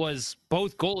think it was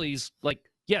both goalies. Like,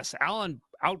 yes, Allen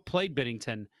outplayed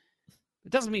Bennington.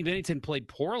 It doesn't mean Bennington played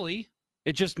poorly.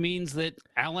 It just means that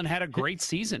Allen had a great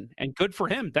season, and good for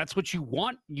him. That's what you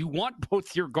want. You want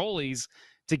both your goalies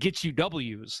to get you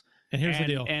W's. And here's the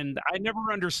deal. And I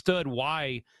never understood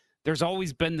why there's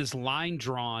always been this line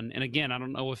drawn. And again, I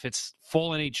don't know if it's full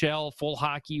NHL, full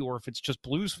hockey, or if it's just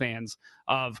Blues fans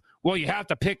of, well, you have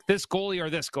to pick this goalie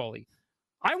or this goalie.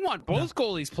 I want both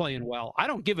goalies playing well. I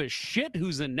don't give a shit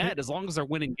who's in net as long as they're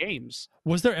winning games.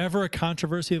 Was there ever a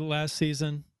controversy last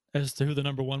season as to who the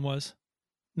number one was?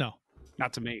 No.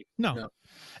 Not to me. No.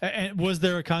 And was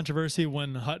there a controversy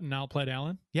when Hutton outplayed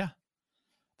Allen? Yeah,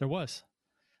 there was.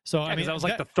 So I mean, that was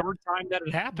like the third time that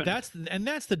it happened.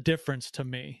 That's the difference to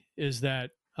me, is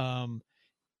that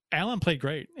Allen played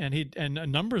great, and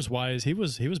numbers wise, he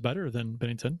was better than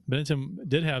Bennington. Bennington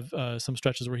did have some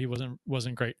stretches where he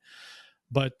wasn't great,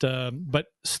 but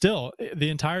still, the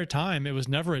entire time it was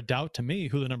never a doubt to me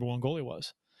who the number one goalie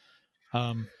was.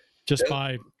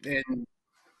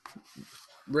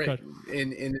 Right,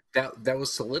 and that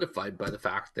was solidified by the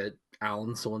fact that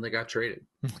Allen's the one that got traded.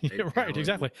 Yeah, right, Allen.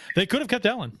 Exactly. They could have kept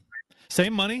Allen,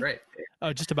 same money, right?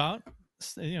 Just about,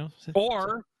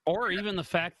 or even the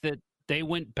fact that they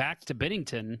went back to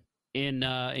Bennington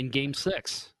in Game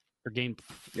 6 or Game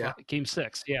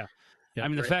 6. Yeah, I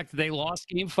mean the fact that they lost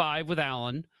Game 5 with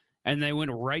Allen and they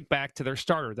went right back to their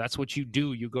starter. That's what you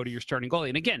do. You go to your starting goalie.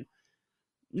 And again,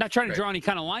 I'm not trying to draw any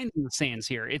kind of lines in the sands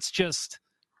here. It's just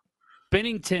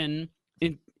Bennington,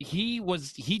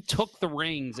 he took the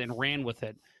reins and ran with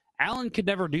it. Allen could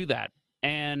never do that.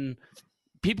 And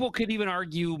people could even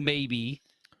argue maybe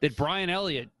that Brian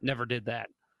Elliott never did that.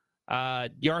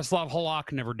 Yaroslav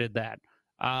Halak never did that.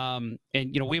 And,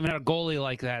 we haven't had a goalie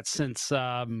like that since,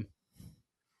 I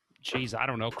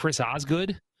don't know, Chris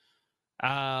Osgood,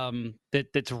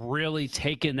 that's really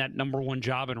taken that number one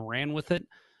job and ran with it.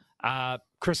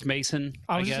 Chris Mason,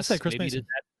 I was just going to say Chris Mason. Did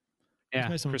that. Yeah,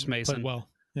 Chris Mason. Well,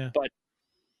 yeah,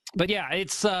 but yeah,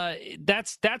 it's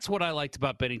that's what I liked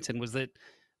about Bennington, was that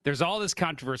there's all this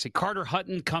controversy. Carter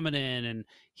Hutton coming in and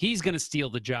he's going to steal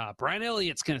the job. Brian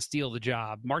Elliott's going to steal the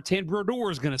job. Martin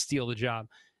Brodeur is going to steal the job.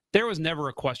 There was never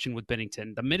a question with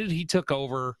Bennington. The minute he took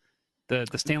over the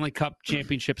Stanley Cup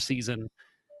championship season,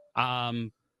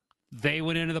 they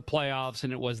went into the playoffs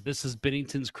and this is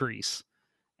Bennington's crease.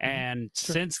 And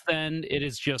since then, it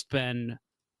has just been,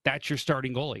 that's your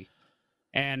starting goalie.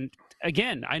 And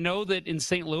again, I know that in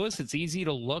St. Louis, it's easy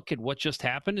to look at what just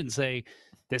happened and say,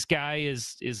 this guy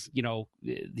is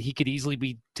he could easily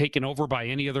be taken over by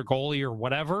any other goalie or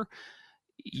whatever.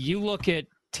 You look at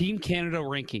Team Canada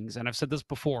rankings, and I've said this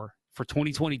before, for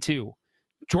 2022,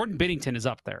 Jordan Binnington is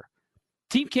up there.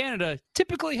 Team Canada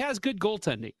typically has good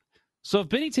goaltending. So if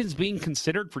Binnington's being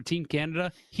considered for Team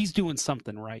Canada, he's doing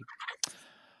something right.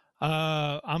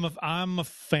 I'm a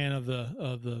fan of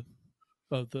the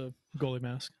goalie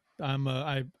mask.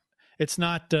 It's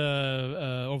not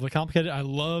overly complicated. I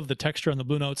love the texture on the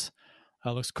blue notes.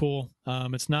 Looks cool.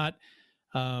 It's not,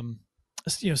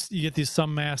 you get these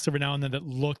some masks every now and then that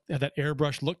have that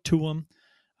airbrush look to them.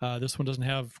 This one doesn't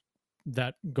have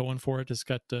that going for it. It's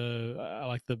got I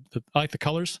like the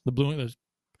colors, the blue.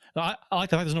 I like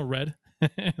the fact there's no red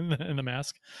in the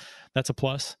mask. That's a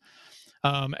plus.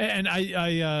 And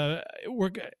I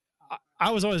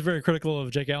was always very critical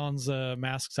of Jake Allen's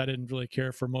masks. I didn't really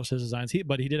care for most of his designs.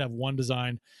 But he did have one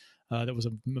design that was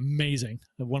amazing.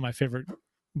 One of my favorite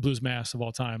blues masks of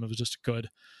all time. It was just good,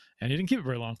 and he didn't keep it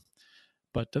very long.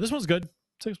 But this one's good.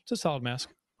 It's a solid mask.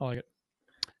 I like it.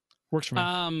 Works for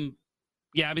me.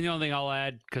 Yeah, I mean, the only thing I'll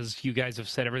add, because you guys have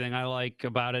said everything I like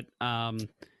about it, I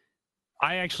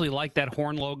actually like that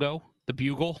horn logo, the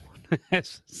bugle,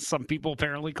 as some people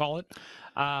apparently call it.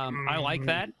 I like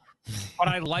that, but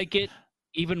I like it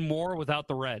even more without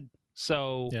the red.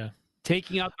 So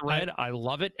taking out the red, I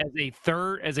love it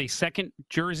as a second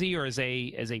jersey or as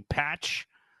a patch.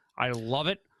 I love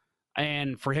it.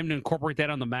 And for him to incorporate that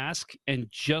on the mask and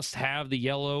just have the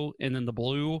yellow and then the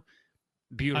blue,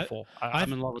 beautiful.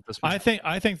 I'm in love with this mask.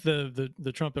 I think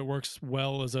the trumpet works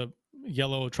well as a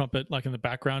yellow trumpet, like in the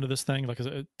background of this thing, like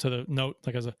to the note,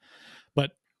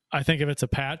 but I think if it's a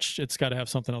patch, it's got to have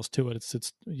something else to it.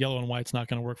 It's yellow and white's not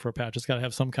going to work for a patch. It's got to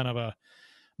have some kind of a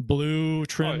blue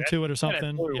trim to it or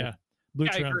something. Yeah. Blue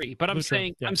trim. I agree, but I'm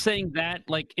saying that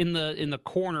like in the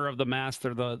corner of the mask,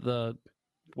 or the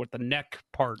neck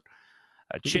part,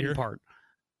 chin part.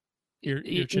 Ear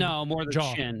chin? No, more the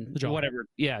jaw. chin, the jaw. Whatever.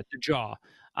 Yeah, the jaw.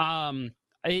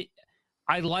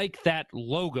 I like that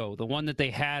logo, the one that they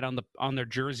had on their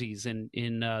jerseys in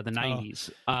the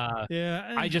 90s.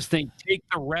 I just think take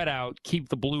the red out, keep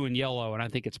the blue and yellow, and I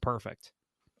think it's perfect.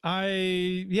 I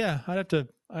agree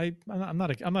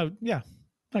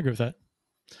with that.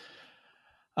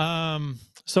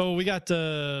 So we got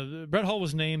Brett Hull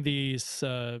was named the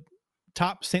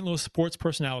top St. Louis sports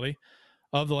personality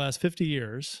of the last 50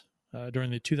 years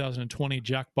during the 2020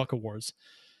 Jack Buck Awards.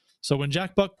 So when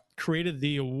Jack Buck created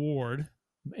the award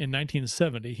in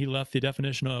 1970, he left the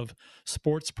definition of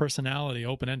sports personality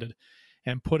open-ended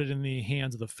and put it in the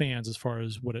hands of the fans as far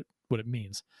as what it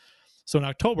means. So in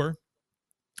October,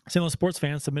 St. Louis sports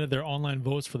fans submitted their online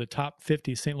votes for the top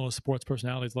 50 St. Louis sports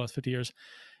personalities of the last 50 years,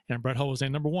 and Brett Hull was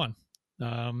named number one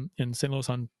in St. Louis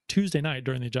on Tuesday night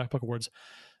during the Jack Buck Awards,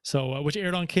 so which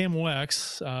aired on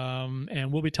KMOX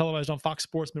and will be televised on Fox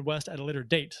Sports Midwest at a later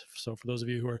date. So for those of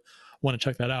you who want to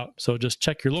check that out, so just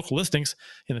check your local listings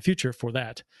in the future for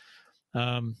that.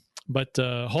 But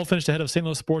Hull finished ahead of St.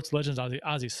 Louis sports legends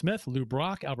Ozzie Smith, Lou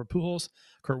Brock, Albert Pujols,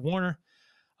 Kurt Warner,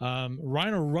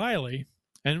 Ryan O'Reilly,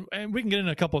 and we can get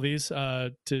into a couple of these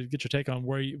to get your take on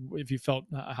if you felt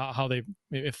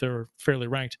if they're fairly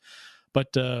ranked.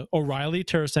 But O'Reilly,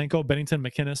 Tarasenko, Bennington,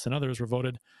 McInnes, and others were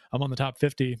voted among the top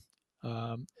 50.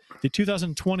 The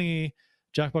 2020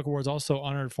 Jack Buck Awards also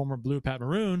honored former Blue Pat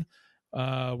Maroon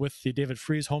with the David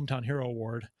Freese Hometown Hero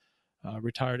Award.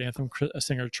 Retired anthem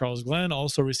singer Charles Glenn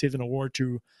also received an award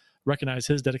to recognize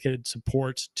his dedicated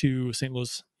support to St.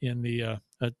 Louis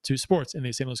to sports in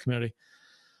the St. Louis community.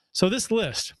 So this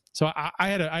list. So I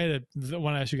had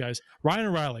want to ask you guys: Ryan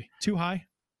O'Reilly, too high?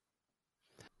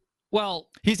 Well,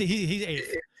 he's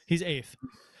eighth. He's eighth.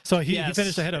 So he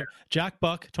finished ahead of Jack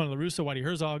Buck, Tony La Russa, Whitey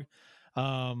Herzog,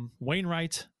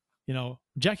 Wainwright,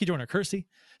 Jackie Joyner Kersey.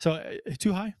 So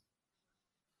too high?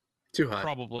 Too high,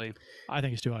 probably. I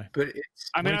think it's too high. But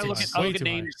I look at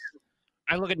names.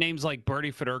 I look at names like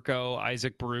Bertie Federko,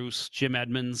 Isaac Bruce, Jim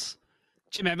Edmonds.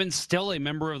 Jim Edmonds still a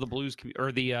member of the Blues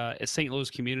or the St. Louis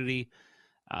community.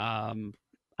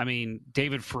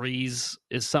 David Freese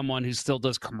is someone who still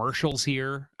does commercials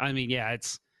here.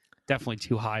 It's definitely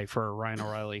too high for Ryan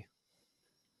O'Reilly.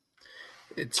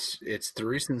 It's the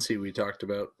recency we talked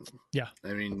about. Yeah.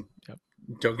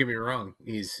 Don't get me wrong.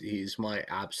 He's my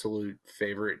absolute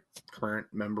favorite current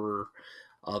member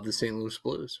of the St. Louis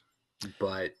Blues.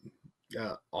 But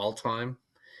all time,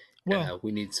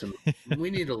 we need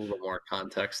a little more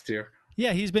context here.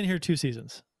 Yeah, he's been here 2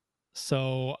 seasons.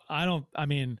 So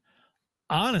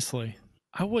honestly,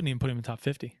 I wouldn't even put him in top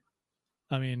 50.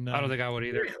 I don't think I would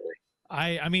either.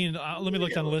 Let me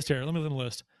look down the list here. Let me look on the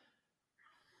list.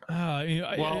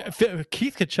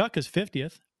 Keith Kachuk is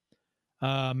 50th.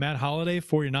 Matt Holliday,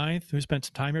 49th, who spent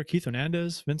some time here. Keith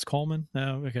Hernandez, Vince Coleman.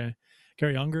 Okay.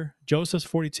 Gary Unger, Joseph's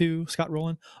 42, Scott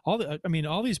Rowland. All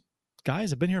these guys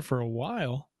have been here for a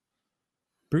while.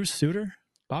 Bruce Sutter,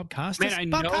 Bob Costas.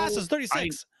 Bob Costas,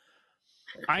 36.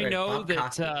 I know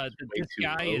that this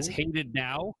guy is hated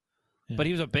now, but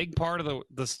he was a big part of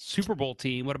the Super Bowl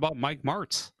team. What about Mike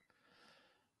Martz?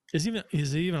 Is he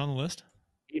even on the list?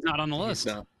 He's not on the He's list.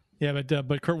 not. Yeah,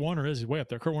 but Kurt Warner is way up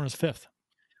there. Kurt Warner's 5th.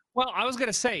 Well, I was going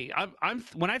to say, I'm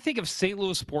when I think of St.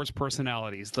 Louis sports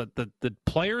personalities, the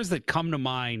players that come to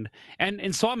mind,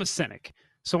 and so I'm a cynic.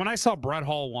 So when I saw Brett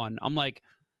Hall won, I'm like,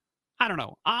 I don't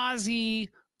know, Ozzie,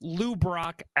 Lou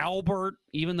Brock, Albert,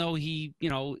 even though he,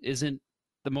 isn't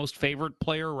the most favorite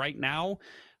player right now.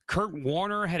 Kurt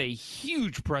Warner had a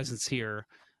huge presence here.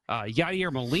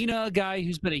 Yadier Molina, a guy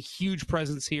who's been a huge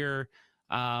presence here.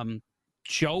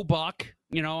 Joe Buck,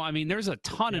 there's a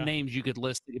ton of names you could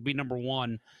list that could be number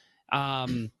one.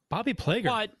 Bobby Plager.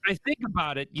 But I think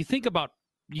about it. You think about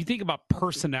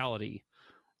personality.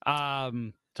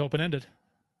 It's open-ended.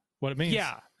 What it means.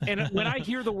 Yeah, and when I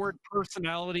hear the word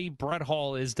personality, Brett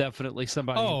Hall is definitely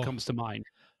somebody who comes to mind.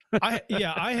 He's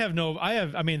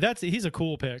a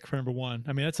cool pick for number one.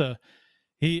 I mean,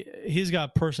 he's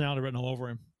got personality written all over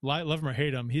him. Love him or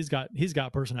hate him, he's got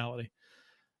personality.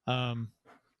 He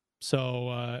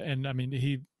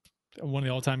one of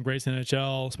the all-time greats in the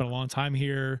NHL, spent a long time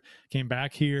here, came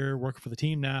back here, working for the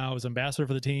team now, is ambassador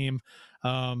for the team.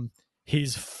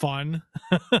 He's fun.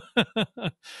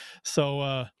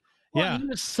 Yeah. He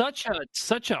was such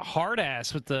a hard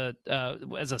ass with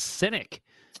as a cynic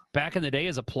back in the day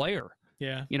as a player.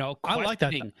 Yeah. I like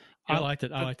that. I liked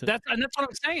it. That's what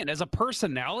I'm saying. As a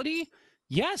personality,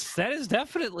 yes, that is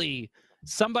definitely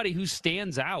somebody who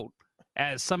stands out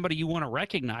as somebody you want to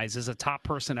recognize as a top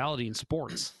personality in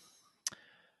sports.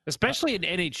 Especially in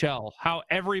NHL, how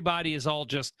everybody is all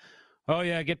just, oh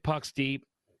yeah, get pucks deep.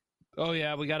 Oh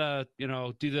yeah, we gotta,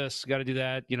 do this, gotta do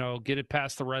that, get it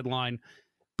past the red line.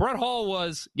 Brett Hall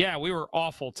was, we were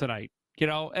awful tonight,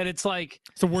 and it's like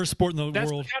it's the worst sport in the world.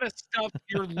 That's the kind of stuff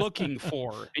you're looking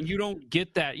for, and you don't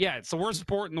get that. Yeah, it's the worst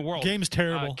sport in the world. Game's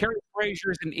terrible. Kerry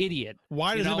Frazier's an idiot.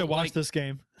 Why does anybody watch this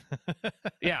game?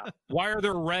 Yeah, why are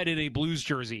there red in a Blues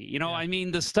jersey?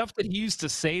 The stuff that he used to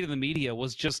say to the media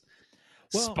was just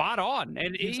spot on.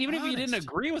 And even if you didn't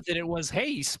agree with it, it was,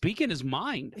 hey, he's speaking his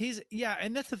mind.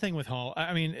 And that's the thing with Hall.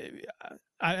 And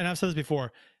I've said this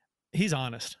before, he's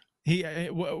honest.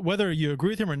 Whether you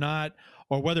agree with him or not,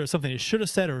 or whether it's something he should have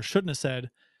said or shouldn't have said,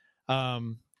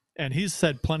 and he's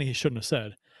said plenty he shouldn't have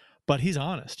said, but he's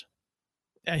honest.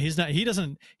 And he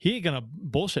ain't gonna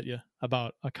bullshit you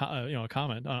about a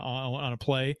comment on a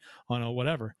play, on a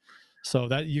whatever. So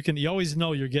that you always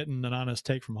know you're getting an honest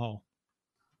take from Hall.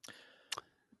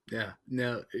 Yeah,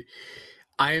 no,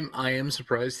 I am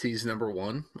surprised he's number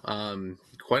one.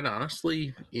 Quite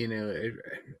honestly,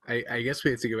 I guess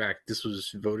we have to go back. This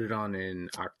was voted on in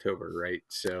October, right?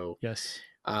 So yes,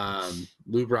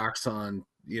 Lou Brock's on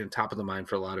top of the mind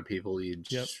for a lot of people. He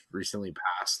just recently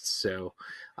passed, so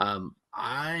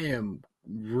I am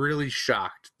really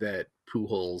shocked that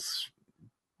Pujols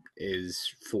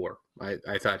is 4.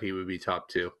 I thought he would be top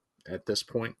 2 at this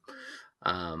point,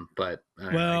 but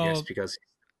I guess because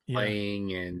he's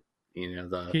playing and he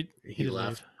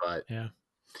left, but yeah,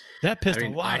 that pissed a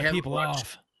lot of people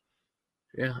off.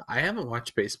 Yeah, I haven't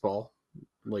watched baseball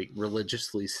like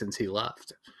religiously since he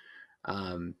left.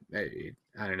 I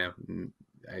don't know.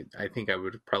 I think I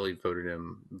would have probably voted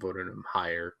him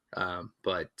higher.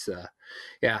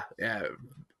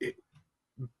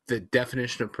 The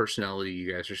definition of personality,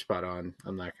 you guys are spot on.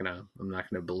 I'm not gonna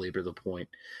belabor the point,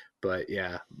 but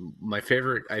yeah, my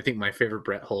favorite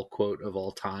Brett Hull quote of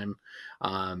all time,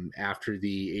 after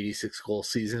the 86 goal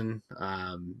season,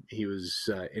 he was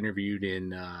interviewed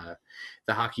in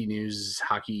the Hockey News,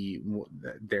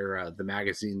 the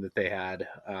magazine that they had,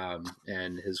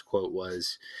 and his quote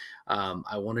was,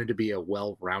 I wanted to be a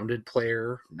well-rounded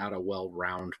player, not a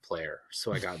well-round player,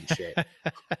 so I got in shape.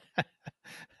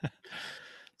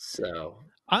 So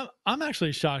I'm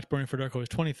actually shocked Bernie Federico was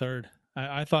 23rd.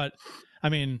 I thought,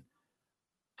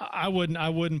 I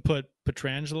wouldn't put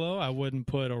Pietrangelo, I wouldn't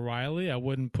put O'Reilly, I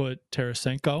wouldn't put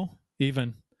Tarasenko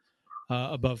even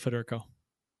above Federico.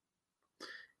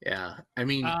 Yeah,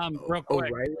 real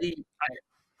quick. O'Reilly.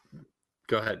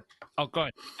 Go ahead. Oh, go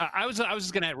ahead. I was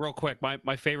just going to add real quick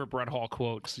my favorite Brett Hall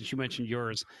quote, since you mentioned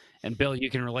yours, and Bill, you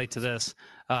can relate to this.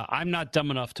 I'm not dumb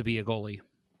enough to be a goalie.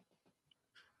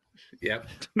 Yep.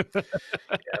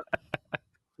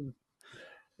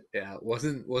 Yeah.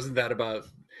 Wasn't that about?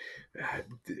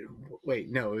 Wait,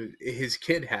 no. His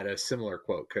kid had a similar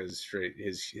quote because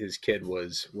his kid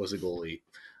was a goalie.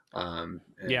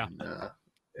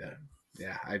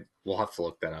 We'll have to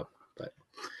look that up, but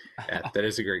yeah, that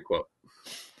is a great quote.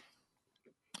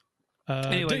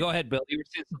 Anyway, go ahead, Bill. You were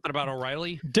saying something about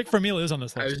O'Reilly. Dick Vermeil is on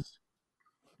this list.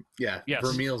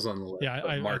 Vermeil's on the list. Yeah,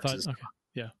 I thought. Okay.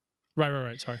 Yeah.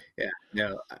 Right. Sorry. Yeah,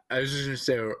 no, I was just going to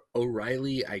say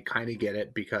O'Reilly, I kind of get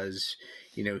it because,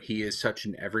 he is such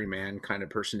an everyman kind of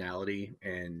personality,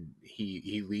 and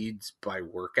he leads by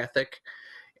work ethic,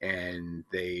 and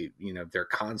they're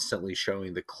constantly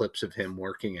showing the clips of him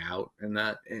working out, and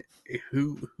that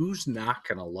who's not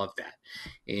going to love that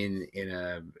in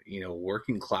a,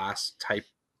 working class type,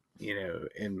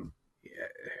 in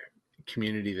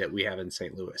community that we have in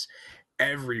St. Louis.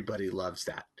 Everybody loves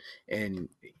that, and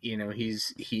he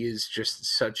is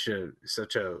just such a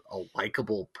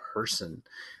likable person.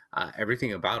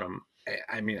 Everything about him.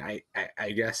 I mean, I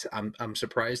guess I'm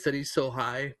surprised that he's so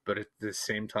high, but at the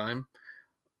same time,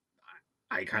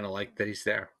 I kind of like that he's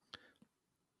there.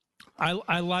 I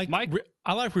like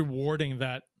rewarding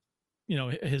that,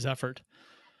 his effort.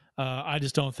 I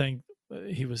just don't think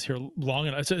he was here long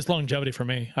enough. It's longevity for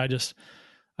me. I just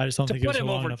don't think he was here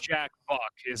long enough. To put him over Jack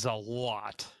Buck is a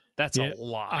lot. That's a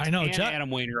lot. I know. And Adam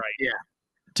Wainwright. Yeah.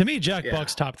 To me, Jack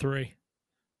Buck's top 3.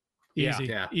 Easy.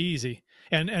 Yeah. Easy.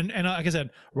 And like I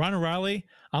said, Ron O'Reilly,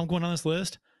 I'm going on this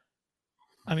list.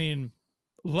 I mean,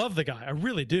 love the guy. I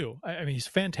really do. I mean, he's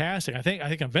fantastic. I think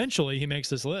eventually he makes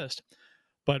this list.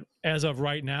 But as of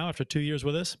right now, after 2 years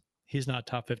with us, he's not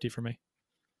top 50 for me.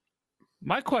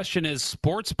 My question is,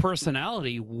 sports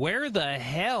personality, where the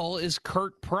hell is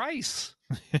Kurt Price?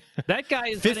 That guy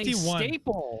is 51. been a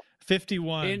staple.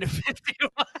 51.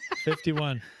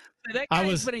 51. That guy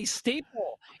has been a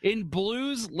staple in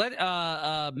blues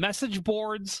message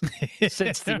boards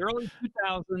since the early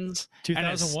 2000s.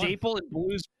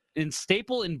 2001. And a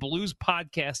staple in blues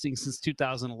podcasting since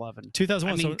 2011.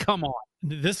 2001. I mean, come on.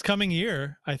 This coming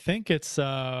year, I think it's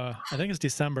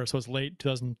December, so it's late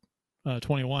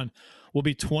 2021. Will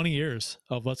be 20 years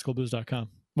of letsgoblues.com.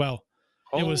 Well,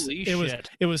 it was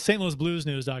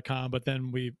stlouisbluesnews.com, but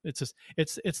then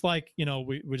it's like,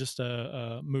 we just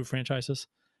move franchises.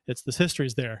 This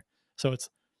history's there. So it's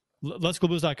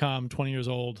letsgoblues.com, 20 years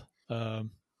old.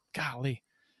 Golly.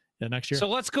 Yeah, next year. So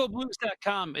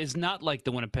letsgoblues.com is not like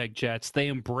the Winnipeg Jets. They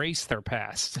embrace their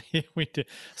past. We do.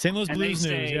 St. Louis Blues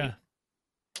News, yeah.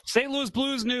 St. Louis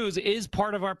Blues News is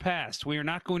part of our past. We are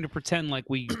not going to pretend like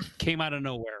we came out of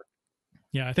nowhere.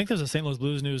 Yeah, I think there's a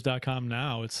stlouisbluesnews.com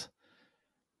now. It's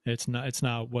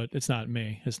not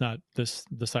me. It's not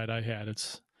the site I had.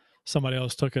 It's somebody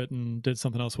else took it and did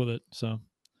something else with it. So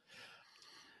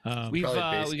we got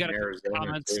a couple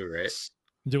comments too, right?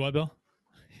 Do what, Bill?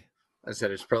 I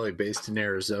said it's probably based in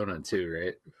Arizona too,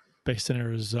 right? Based in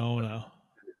Arizona.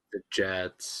 The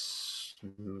Jets.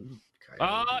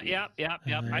 Oh, yep.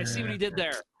 I see what he did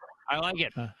there. I like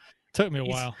it. Took me a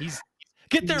while.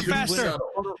 Get there faster.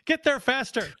 Get there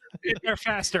faster. Get there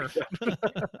faster.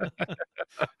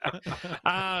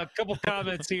 A couple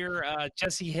comments here.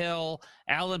 Jesse Hill.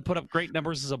 Allen put up great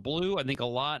numbers as a Blue. I think a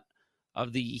lot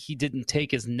of he didn't take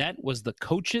his net was the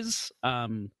coaches.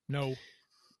 No.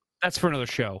 That's for another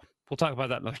show. We'll talk about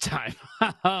that another time.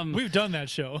 We've done that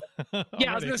show.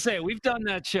 Yeah, I was going to say, we've done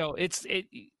that show.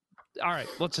 All right,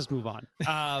 let's just move on.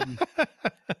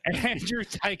 Andrew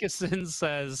Tykeson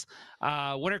says,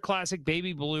 Winter Classic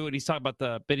Baby Blue, and he's talking about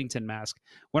the Binnington mask.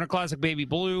 Winter Classic Baby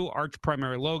Blue, arch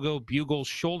primary logo, bugle,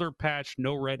 shoulder patch,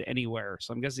 no red anywhere.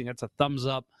 So I'm guessing that's a thumbs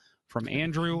up from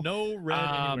Andrew. No red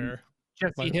anywhere.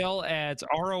 Jesse Hill adds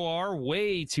ROR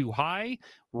way too high.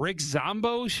 Rick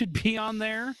Zombo should be on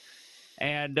there.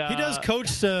 And he does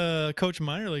coach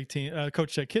minor league team,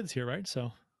 coach kids here, right?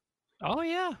 So. Oh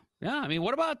yeah. I mean,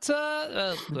 what about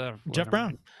Jeff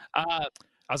Brown? I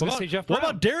was going to say Jeff Brown. What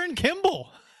about Darren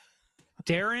Kimball?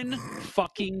 Darren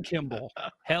fucking Kimball.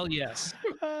 Hell yes.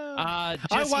 I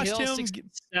watched Hill, him.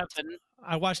 67.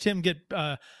 I watched him get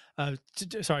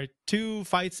 2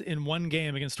 fights in one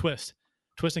game against Twist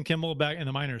and Kimball back in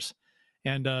the minors,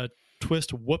 and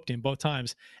Twist whooped him both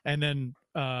times, and then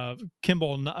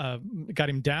Kimball got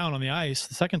him down on the ice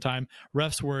the second time.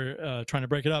 Refs were trying to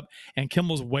break it up, and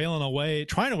Kimball's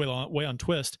trying to wail away on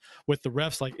Twist with the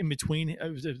refs like in between.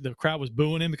 The crowd was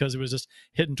booing him because it was just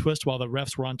hitting Twist while the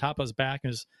refs were on top of his back.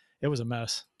 It was a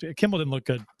mess. Kimball didn't look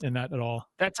good in that at all.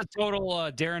 That's a total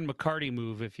Darren McCarty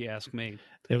move, if you ask me.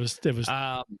 It was it was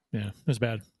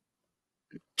bad.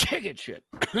 Chicken shit.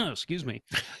 Excuse me.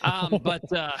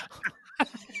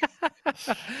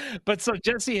 But so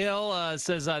Jesse Hill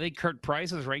says, I think Kurt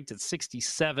Price is ranked at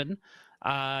 67.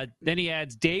 Then he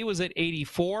adds, Day was at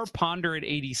 84, Ponder at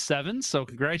 87. So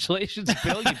congratulations,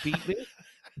 Bill. You beat me.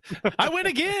 I win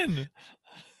again.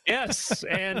 Yes.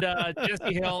 And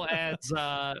Jesse Hill adds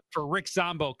for Rick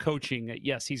Zombo coaching.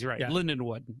 Yes, he's right. Yeah.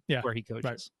 Lindenwood, where he coaches.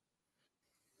 Right.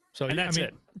 So and that's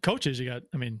it. Coaches, you got,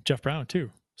 Jeff Brown too.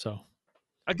 So.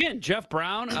 Again, Jeff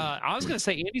Brown. I was going to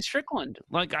say Andy Strickland.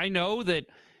 Like, I know that,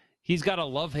 he's got a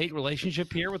love-hate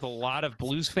relationship here with a lot of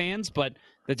Blues fans, but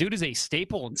the dude is a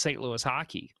staple in St. Louis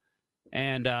hockey.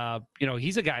 And,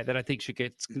 he's a guy that I think should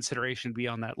get consideration to be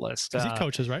on that list. Because he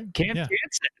coaches, right? Cam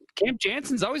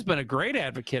Jansen's always been a great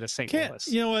advocate of St. Louis.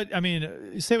 You know what? I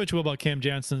mean, say what you will about Cam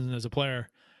Jansen as a player.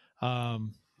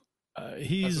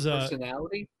 He's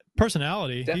personality.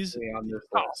 Personality. Definitely on this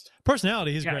list.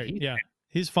 Personality. He's great.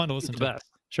 He's fun to listen to. Best.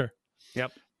 Sure.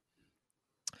 Yep.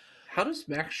 How does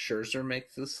Max Scherzer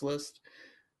make this list?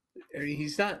 I mean,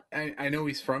 he's not. I know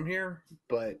he's from here,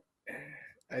 but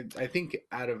I think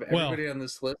out of everybody on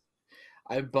this list,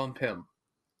 I bump him.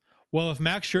 Well, if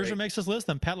Max Scherzer makes this list,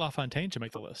 then Pat LaFontaine should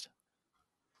make the list.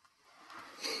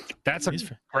 That's a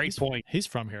great point. He's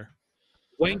from here.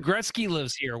 Wayne Gretzky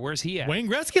lives here. Where's he at? Wayne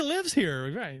Gretzky lives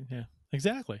here. Right. Yeah,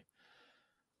 exactly.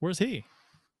 Where's he?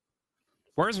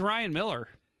 Where's Ryan Miller?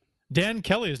 Dan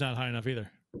Kelly is not high enough either.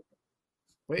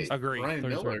 Wait, agree. Ryan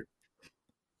Miller,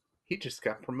 he just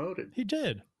got promoted. He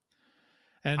did.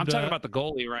 And I'm talking about the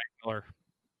goalie, Ryan Miller.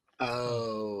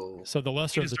 Oh. So the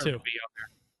lesser of the two.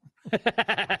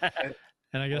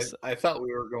 And I guess I thought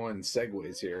we were going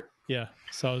segues here. Yeah.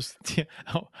 So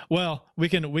well, we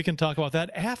can talk about that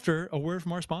after a word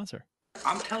from our sponsor.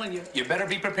 I'm telling you, you better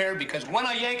be prepared, because when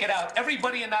I yank it out,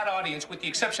 everybody in that audience, with the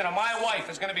exception of my wife,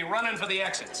 is going to be running for the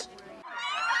exits.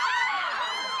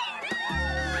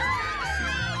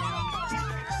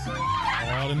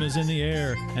 Autumn is in the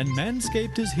air, and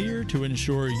Manscaped is here to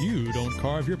ensure you don't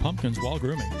carve your pumpkins while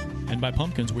grooming. And by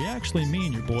pumpkins, we actually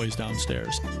mean your boys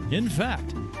downstairs. In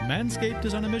fact, Manscaped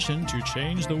is on a mission to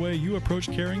change the way you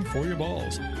approach caring for your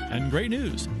balls. And great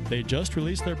news, they just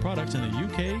released their products in the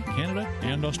UK, Canada,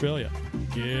 and Australia.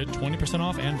 Get 20%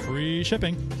 off and free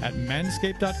shipping at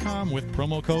manscaped.com with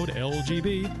promo code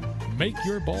LGB. Make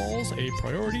your balls a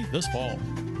priority this fall.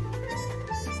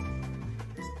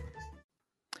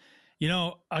 You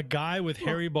know, a guy with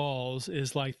hairy balls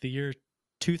is like the year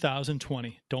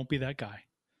 2020. Don't be that guy.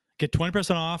 Get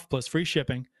 20% off plus free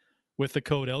shipping with the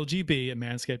code LGB at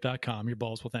manscaped.com. Your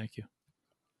balls will thank you.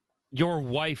 Your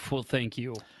wife will thank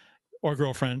you. Or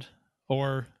girlfriend.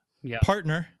 Or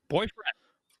partner. Boyfriend.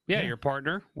 Yeah, your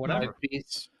partner. Whatever.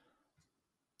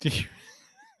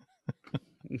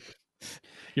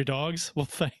 Your dogs will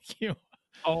thank you.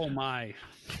 Oh, my.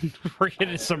 We're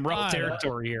getting some rough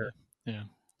territory here. Yeah.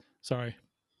 Sorry.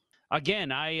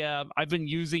 Again, I've been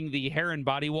using the hair and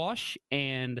body wash,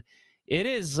 and it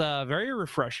is very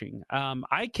refreshing.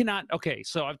 I cannot. Okay,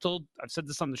 so I've said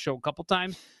this on the show a couple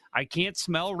times. I can't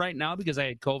smell right now because I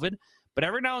had COVID, but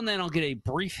every now and then I'll get a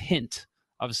brief hint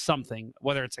of something,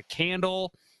 whether it's a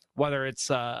candle, whether it's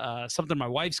something my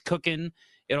wife's cooking.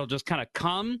 It'll just kind of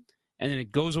come and then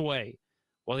it goes away.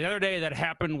 Well, the other day that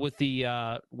happened with the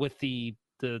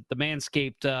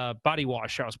Manscaped body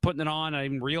wash. I was putting it on. I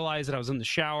didn't realize that I was in the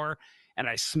shower, and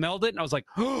I smelled it, and I was like,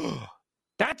 oh,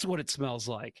 that's what it smells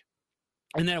like.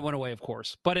 And then it went away, of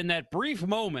course. But in that brief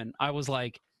moment, I was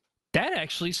like, that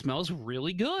actually smells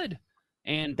really good.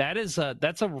 And that's a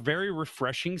very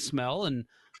refreshing smell, and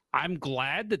I'm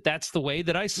glad that that's the way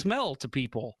that I smell to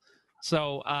people.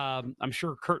 So I'm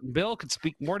sure Kurt and Bill could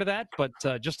speak more to that, but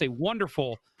just a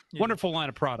wonderful line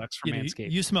of products from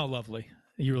Manscaped. You smell lovely.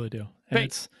 You really do.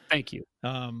 And thank you.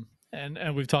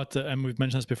 And we've talked to, and we've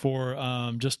mentioned this before.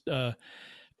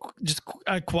 Just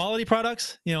quality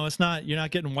products. You know, you're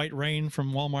not getting white rain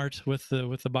from Walmart with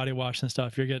the body wash and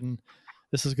stuff.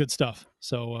 This is good stuff.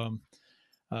 So,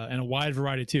 and a wide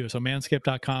variety too. So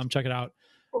manscaped.com, check it out.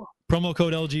 Promo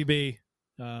code LGB.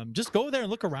 Just go there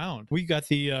and look around. We got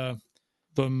the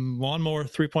lawnmower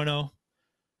 3.0.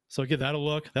 So give that a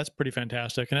look. That's pretty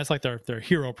fantastic. And that's like their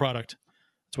hero product.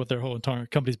 That's what their whole entire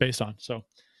company's based on. So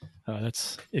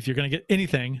that's, if you're going to get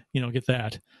anything, get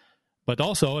that. But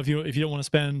also, if you don't want to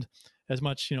spend as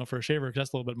much, for a shaver, because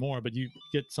that's a little bit more, but you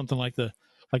get something like the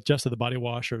body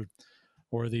wash or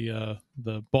the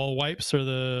ball wipes or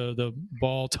the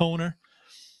ball toner,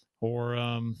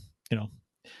 or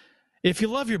if you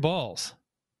love your balls,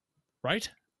 right?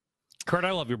 Kurt,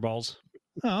 I love your balls.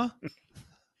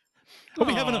 Are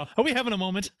we having a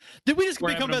moment? Did we just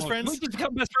become best friends? Did we just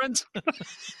become best friends?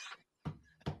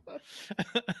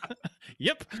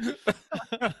 Yep.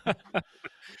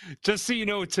 Just so you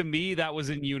know, to me, that was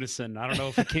in unison. I don't know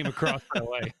if it came across that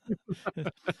way.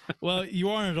 Well, you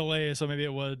are in a delay, so maybe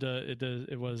it was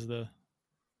the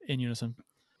in unison.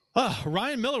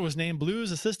 Ryan Miller was named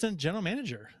Blues Assistant General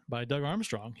Manager by Doug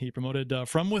Armstrong. He promoted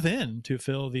from within to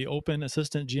fill the open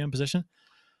assistant GM position.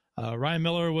 Ryan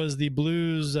Miller was the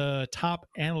Blues top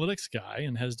analytics guy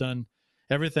and has done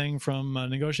everything from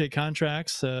negotiate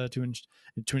contracts to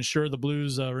ensure the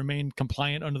Blues remain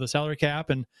compliant under the salary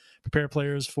cap and prepare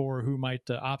players for who might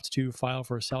opt to file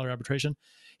for salary arbitration.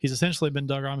 He's essentially been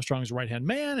Doug Armstrong's right-hand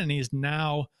man, and he's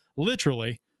now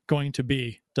literally going to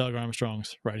be Doug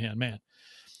Armstrong's right-hand man.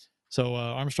 So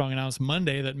Armstrong announced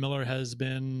Monday that Miller has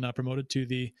been promoted to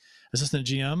the assistant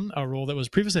GM, a role that was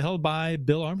previously held by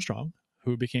Bill Armstrong,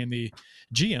 who became the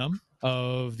GM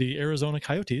of the Arizona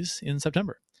Coyotes in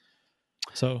September.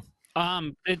 So,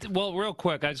 well, real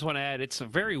quick, I just want to add, it's a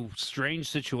very strange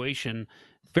situation.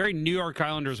 Very New York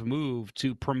Islanders move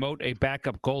to promote a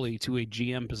backup goalie to a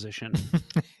GM position.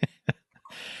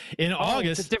 In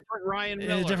August, it's a different Ryan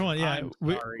Miller. A different one, yeah.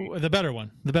 The better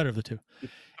one, the better of the two.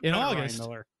 In August,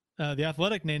 The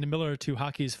Athletic named Miller to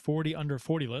hockey's 40 under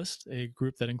 40 list, a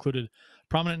group that included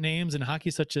prominent names in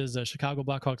hockey such as Chicago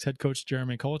Blackhawks head coach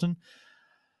Jeremy Colleton,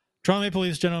 Toronto Maple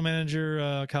Leafs general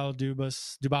manager Kyle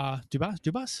Dubas. I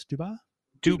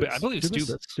believe it's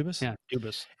Dubas. Yeah,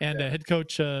 Dubas. And head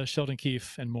coach Sheldon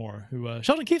Keefe and more.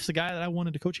 Sheldon Keefe's the guy that I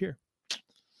wanted to coach here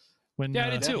when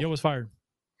I did too. Yo was fired.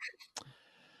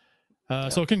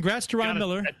 So congrats to Ryan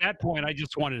Miller. At that point, I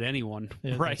just wanted anyone,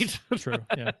 right? True.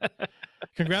 Yeah.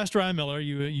 Congrats to Ryan Miller.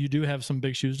 You do have some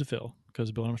big shoes to fill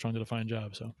because Bill Armstrong did a fine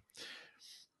job. So,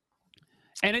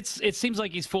 and it seems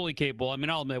like he's fully capable. I mean,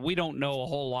 I'll admit we don't know a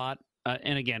whole lot,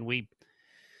 and again, we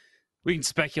can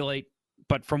speculate.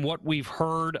 But from what we've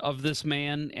heard of this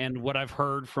man and what I've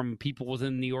heard from people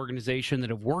within the organization that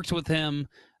have worked with him,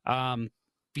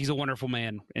 he's a wonderful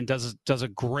man and does a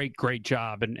great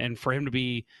job. And for him to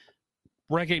be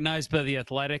recognized by the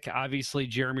Athletic, obviously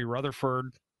Jeremy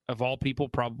Rutherford, of all people,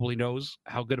 probably knows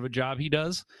how good of a job he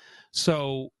does.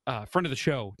 So, friend of the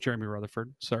show, Jeremy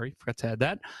Rutherford. Sorry, forgot to add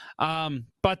that. I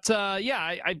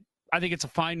think it's a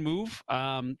fine move.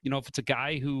 If it's a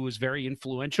guy who is very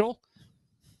influential,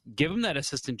 give him that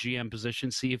assistant GM position,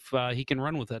 see if he can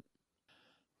run with it.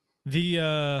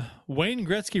 The Wayne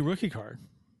Gretzky rookie card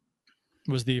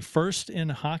was the first in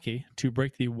hockey to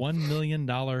break the $1 million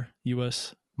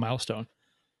U.S. milestone.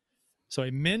 So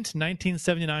a mint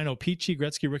 1979 O-Pee-Chee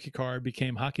Gretzky rookie card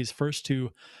became hockey's first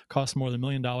to cost more than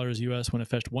 $1 million U.S. when it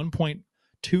fetched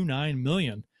 $1.29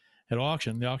 million at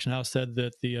auction. The auction house said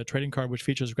that the trading card, which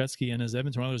features Gretzky in his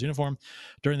Edmonton Oilers uniform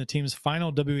during the team's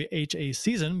final WHA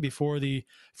season before the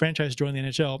franchise joined the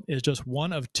NHL, is just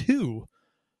one of two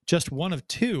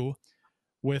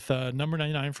with number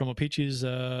 99 from O-Pee-Chee's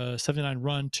 79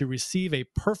 run to receive a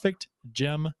perfect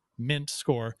gem mint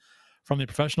score from the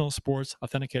Professional Sports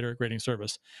Authenticator grading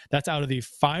service. That's out of the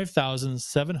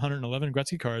 5,711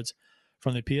 Gretzky cards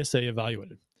from the PSA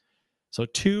evaluated. So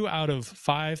 2 out of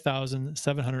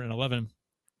 5,711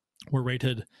 were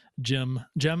rated gem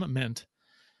mint.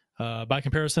 By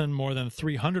comparison, more than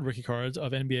 300 rookie cards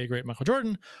of NBA great Michael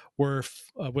Jordan were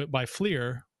by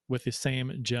Fleer with the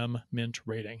same gem mint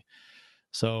rating.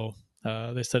 So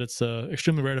they said it's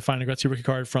extremely rare to find a Gretzky rookie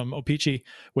card from O-Pee-Chee,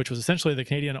 which was essentially the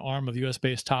Canadian arm of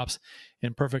U.S.-based Topps,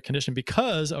 in perfect condition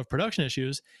because of production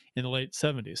issues in the late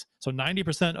 70s. So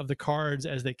 90% of the cards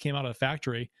as they came out of the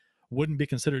factory wouldn't be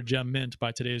considered gem mint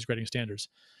by today's grading standards.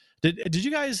 Did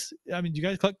you guys? I mean, do you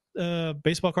guys collect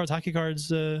baseball cards, hockey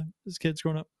cards as kids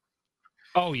growing up?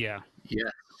 Oh yeah.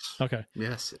 Yes. Okay.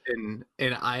 Yes, and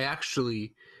I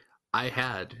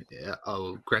had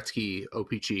a Gretzky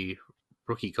O-Pee-Chee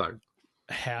rookie card.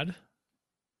 Had.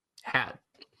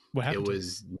 What happened?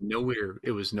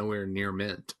 It was nowhere near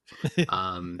mint.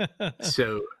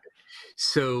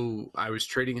 So I was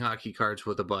trading hockey cards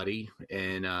with a buddy,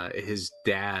 and his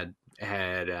dad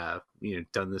had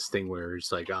done this thing where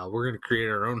it's like, we're going to create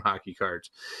our own hockey cards.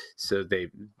 So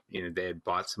they had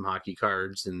bought some hockey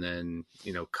cards and then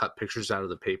cut pictures out of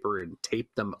the paper and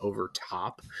taped them over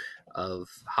top of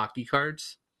hockey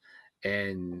cards.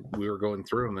 And we were going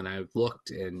through them, and I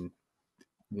looked, and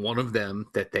one of them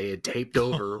that they had taped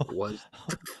over was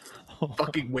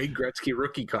fucking Wayne Gretzky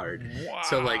rookie card. Wow.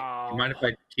 So like, you mind if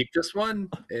I keep this one?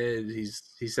 And he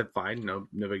said, fine, no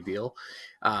big deal.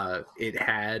 It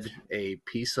had a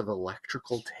piece of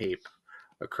electrical tape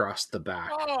across the back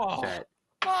that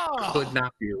could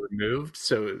not be removed.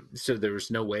 So there was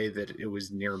no way that it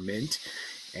was near mint,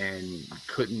 and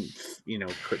couldn't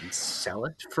sell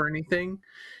it for anything.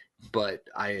 But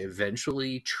I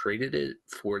eventually traded it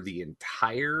for the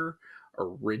entire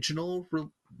original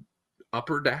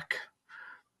Upper Deck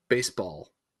baseball.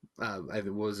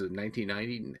 It was a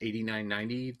 1990, 89,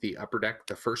 90, the Upper Deck,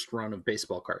 the first run of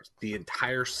baseball cards. The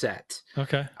entire set.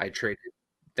 Okay. I traded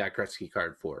that Gretzky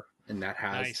card for. And that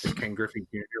has the Ken Griffey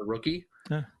Jr. rookie.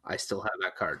 Yeah. I still have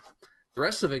that card. The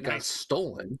rest of it got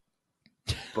stolen.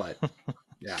 But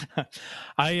Yeah.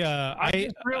 I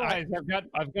just realized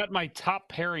I've got my top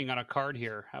pairing on a card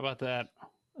here. How about that?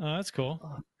 That's cool.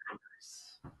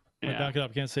 Yeah. Back it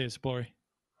up. Can't say it's blurry.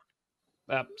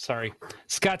 Sorry.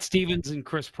 Scott Stevens and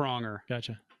Chris Pronger.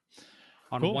 Gotcha.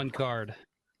 On Cool. one card.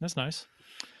 That's nice.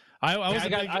 I'm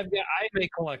a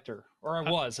collector, or I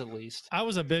was at least. I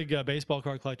was a big baseball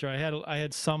card collector. I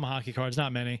had some hockey cards,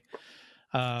 not many,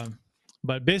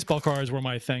 but baseball cards were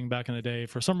my thing back in the day.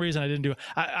 For some reason, I didn't do.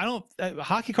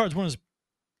 Hockey cards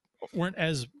weren't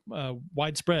as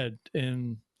widespread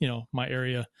in my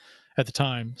area at the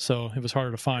time, so it was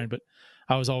harder to find. But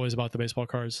I was always about the baseball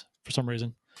cards for some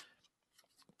reason.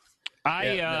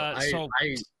 I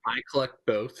collect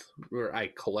both, or I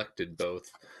collected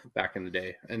both back in the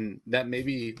day, and that may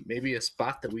be a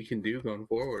spot that we can do going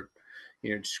forward.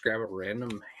 Just grab a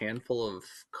random handful of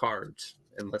cards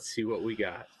and let's see what we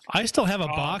got. I still have a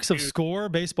box of Score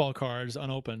baseball cards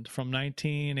unopened from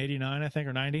 1989, I think,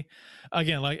 or 90.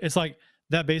 Again, it's like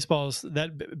that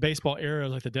baseball era,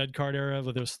 like the dead card era,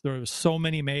 where there was so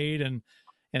many made, and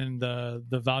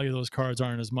the value of those cards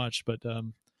aren't as much, but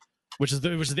which is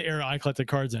the era I collected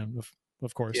cards in,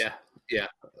 of course. Yeah,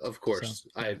 of course.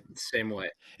 So, same way.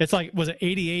 It's like, was it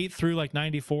 88 through like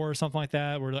 94 or something like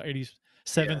that, where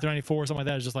 87 through 94 or something like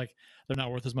that is just like they're not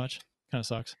worth as much. Kind of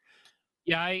sucks.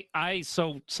 Yeah,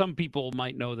 so some people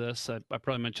might know this. I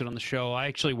probably mentioned on the show. I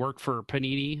actually worked for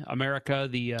Panini America,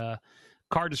 the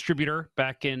car distributor,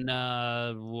 back in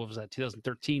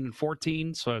 2013 and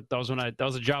 14. So that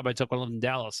was a job I took when I lived in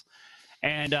Dallas.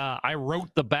 And I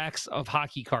wrote the backs of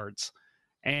hockey cards,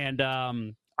 and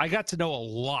I got to know a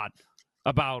lot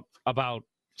about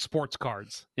sports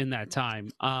cards in that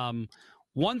time.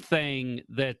 One thing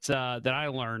that I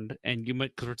learned, and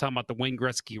because we're talking about the Wayne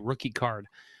Gretzky rookie card.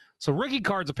 So rookie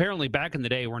cards apparently back in the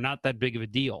day were not that big of a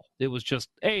deal. It was just,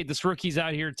 hey, this rookie's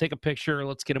out here, take a picture,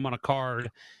 let's get him on a card.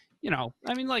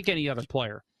 Like any other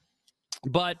player.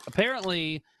 But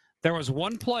apparently there was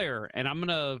one player, and I'm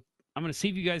gonna see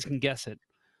if you guys can guess it.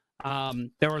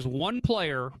 There was one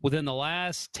player within the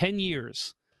last 10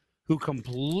 years who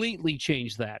completely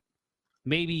changed that.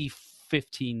 Maybe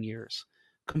 15 years.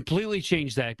 Completely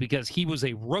changed that because he was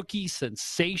a rookie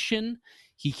sensation.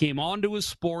 He came onto his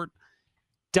sport,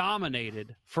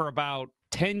 dominated for about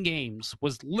 10 games,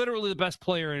 was literally the best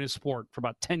player in his sport for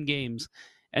about 10 games,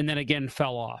 and then again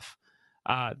fell off.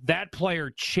 That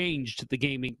player changed the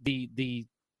gaming, the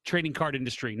trading card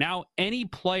industry. Now any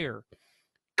player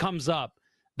comes up,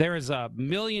 there is a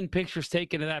million pictures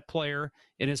taken of that player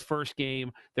in his first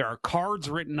game. There are cards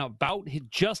written about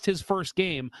just his first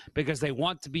game because they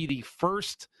want to be the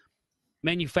first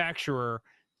manufacturer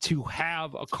to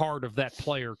have a card of that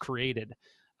player created.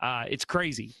 It's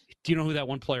crazy. Do you know who that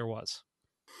one player was?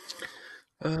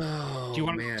 Oh, do you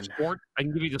want man. To sport? I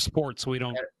can give you the sport so we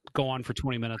don't go on for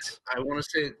 20 minutes. I want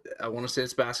to say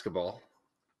it's basketball.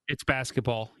 It's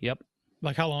basketball. Yep.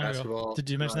 Like how long basketball, ago?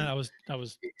 Did you mention that? I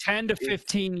was 10 to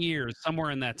 15 years, somewhere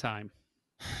in that time.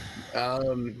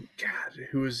 God,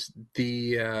 who was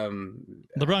the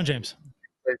LeBron James?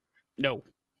 No,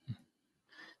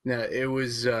 it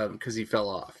was because he fell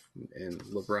off, and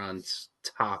LeBron's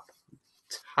top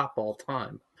all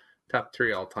time, top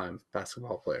 3 all time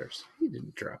basketball players. He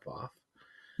didn't drop off.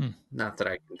 Not that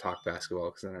I can talk basketball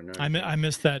because I don't know. I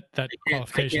missed that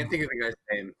qualification. I can't think of the guy's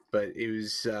name, but it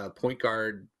was point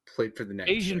guard, played for the Nets.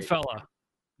 Asian fella.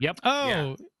 Yep.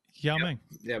 Oh, Yao Ming.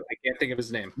 Yeah, I can't think of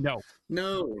his name. No.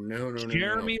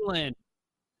 Jeremy Lin.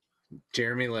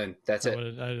 Jeremy Lin. That's it.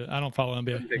 I don't follow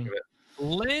NBA. Think of it.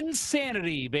 Lin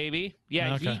Sanity, baby.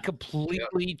 Yeah, okay. He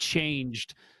completely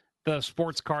changed the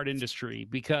sports card industry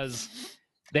because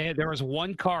there was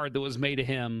one card that was made of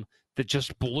him that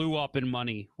just blew up in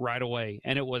money right away.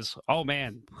 And it was, oh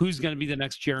man, who's going to be the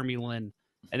next Jeremy Lin?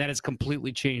 And that has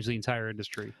completely changed the entire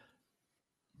industry.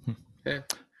 Okay.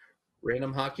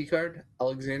 Random hockey card,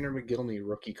 Alexander McGillney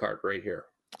rookie card right here.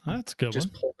 That's a good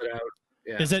Just one. pulled it out.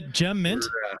 Yeah. Is that gem mint?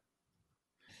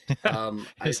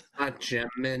 It's not gem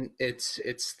mint. It's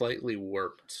slightly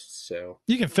warped. So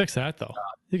you can fix that though.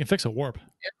 You can fix a warp.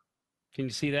 Yeah. Can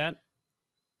you see that?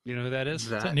 You know who that is? Is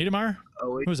that Niedermeyer?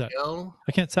 Who's that?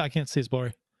 I can't see. It's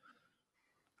blurry.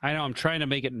 I know. I'm trying to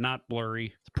make it not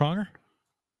blurry. It's Pronger?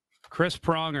 Chris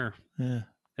Pronger. Yeah.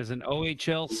 Is an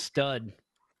OHL stud.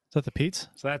 Is that the Pete's?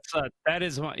 So that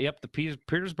is my the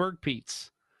Petersburg Pete's.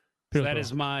 So that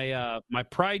is my my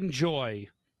pride and joy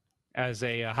as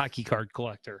a hockey card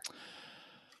collector.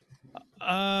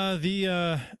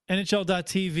 The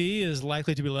NHL.TV is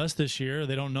likely to be less this year.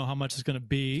 They don't know how much it's going to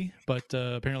be, but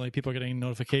apparently people are getting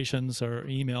notifications or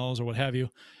emails or what have you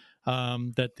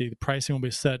that the pricing will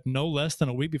be set no less than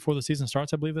a week before the season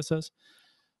starts, I believe it says.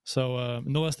 So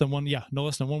no less than 1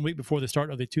 week before the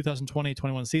start of the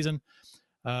 2020-21 season.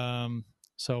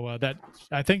 That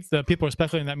I think the people are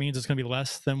speculating that means it's going to be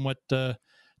less than what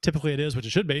typically it is, which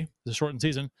it should be. It's a shortened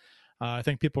season. I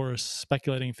think people are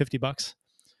speculating $50.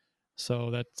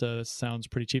 So that sounds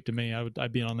pretty cheap to me.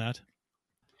 I'd be on that.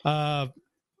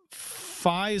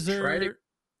 Pfizer.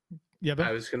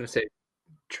 I was going to say,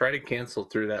 try to cancel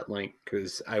through that link,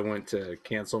 because I went to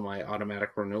cancel my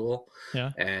automatic renewal.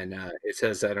 Yeah. And it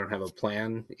says I don't have a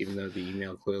plan, even though the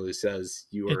email clearly says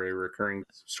you are a recurring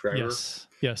subscriber.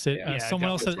 Yes. Someone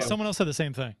else said the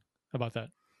same thing about that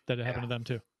it happened to them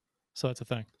too. So that's a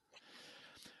thing.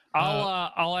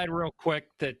 I'll add real quick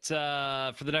that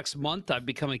for the next month, I've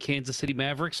become a Kansas City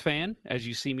Mavericks fan, as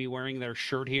you see me wearing their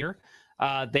shirt here.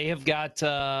 They have got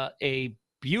a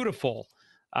beautiful,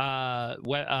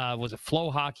 was it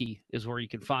Flow Hockey is where you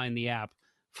can find the app.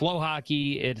 Flow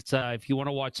Hockey, it's if you want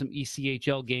to watch some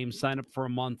ECHL games, sign up for a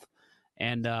month.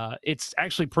 And it's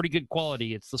actually pretty good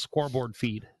quality. It's the scoreboard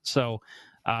feed. So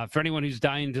for anyone who's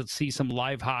dying to see some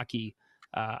live hockey,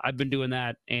 I've been doing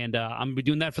that, and I'm going to be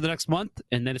doing that for the next month,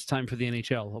 and then it's time for the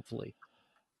NHL, hopefully.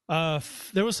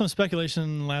 There was some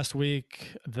speculation last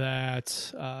week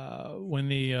that when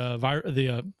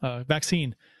the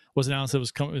vaccine was announced, it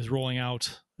was rolling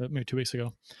out maybe 2 weeks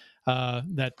ago,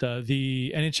 that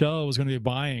the NHL was going to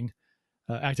be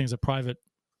acting as a private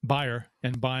buyer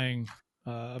and buying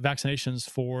vaccinations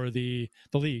for the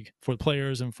league, for the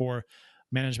players and for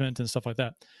management and stuff like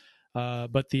that.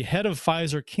 But the head of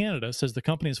Pfizer Canada says the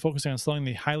company is focusing on selling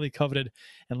the highly coveted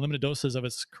and limited doses of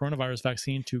its coronavirus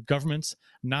vaccine to governments,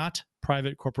 not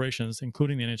private corporations,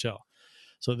 including the NHL.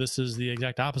 So this is the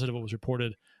exact opposite of what was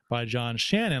reported by John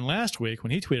Shannon last week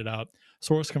when he tweeted out,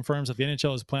 source confirms that the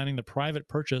NHL is planning the private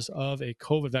purchase of a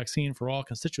COVID vaccine for all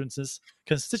constituents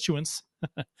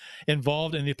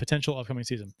involved in the potential upcoming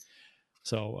season.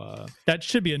 So that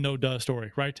should be a no-duh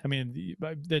story, right? I mean,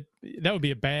 that would be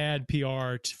a bad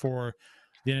PR for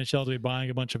the NHL to be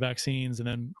buying a bunch of vaccines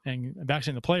and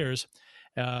vaccinating the players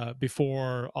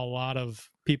before a lot of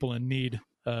people in need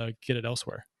get it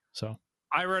elsewhere. So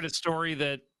I read a story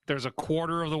that there's a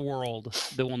quarter of the world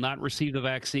that will not receive the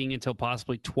vaccine until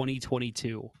possibly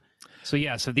 2022. So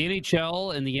yes, if the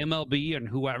NHL and the MLB and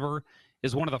whoever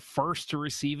is one of the first to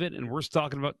receive it, and we're still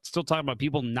talking about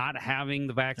people not having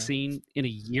the vaccine in a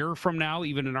year from now,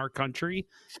 even in our country,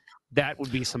 that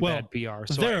would be some bad PR.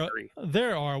 So I agree.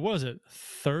 There are, what is it,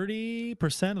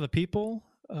 30% of the people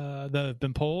that have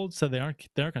been polled said they're not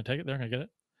going to take it, they're not going to get it,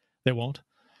 they won't.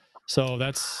 So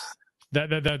that's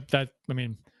that. I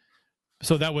mean,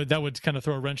 so that would kind of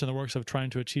throw a wrench in the works of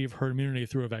trying to achieve herd immunity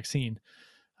through a vaccine,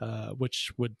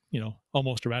 which would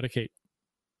almost eradicate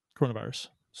coronavirus.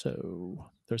 So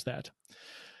there's that.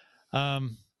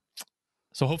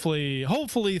 So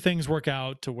hopefully things work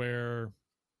out to where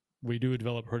we do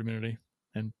develop herd immunity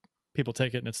and people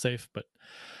take it and it's safe. But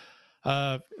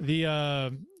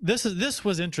this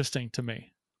was interesting to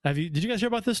me. Did you guys hear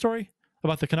about this story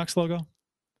about the Canucks logo?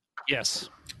 Yes.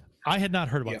 I had not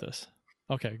heard about this.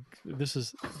 Okay, this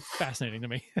is fascinating to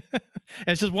me. And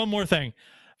it's just one more thing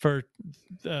for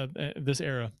this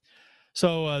era.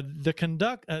 So the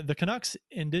Canucks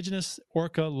indigenous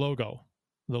orca logo,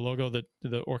 the logo that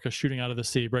the orca shooting out of the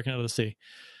sea, breaking out of the sea,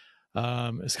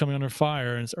 is coming under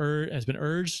fire, and has been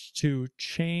urged to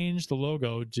change the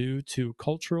logo due to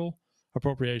cultural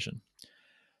appropriation.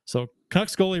 So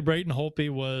Canucks goalie Brayton Holtby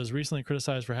was recently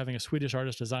criticized for having a Swedish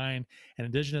artist design an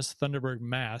indigenous Thunderbird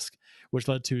mask, which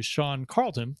led to Sean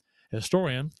Carlton, a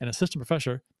historian and assistant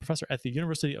professor at the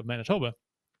University of Manitoba,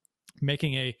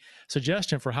 making a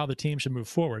suggestion for how the team should move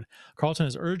forward. Carlton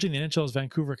is urging the NHL's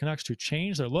Vancouver Canucks to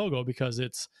change their logo because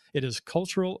it is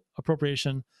cultural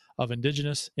appropriation of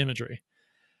indigenous imagery.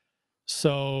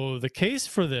 So the case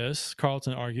for this,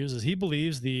 Carlton argues, is he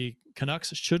believes the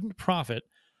Canucks shouldn't profit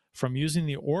from using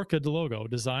the orca logo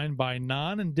designed by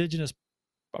non-indigenous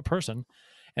person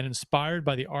and inspired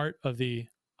by the art of the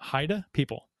Haida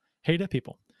people.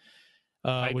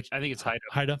 Which I think it's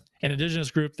Haida, an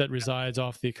indigenous group that resides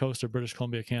off the coast of British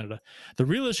Columbia, Canada. The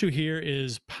real issue here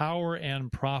is power and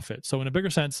profit. So in a bigger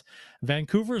sense,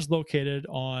 Vancouver is located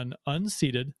on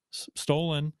unceded,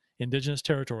 stolen indigenous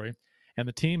territory, and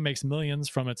the team makes millions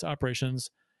from its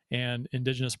operations and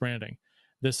indigenous branding.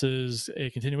 This is a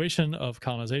continuation of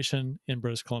colonization in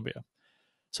British Columbia.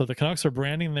 So the Canucks are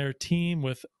branding their team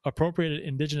with appropriated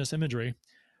indigenous imagery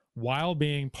while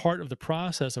being part of the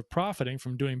process of profiting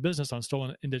from doing business on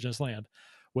stolen indigenous land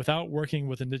without working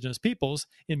with indigenous peoples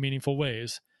in meaningful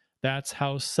ways. That's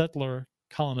how settler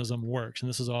colonism works. And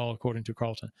this is all according to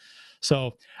Carlton.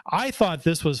 So I thought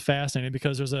this was fascinating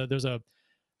because there's a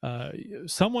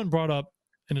someone brought up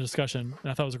in a discussion,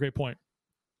 and I thought it was a great point.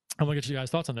 I want to get you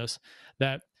guys' thoughts on this.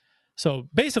 So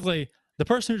basically, the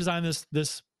person who designed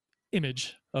this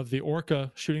image of the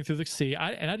orca shooting through the sea,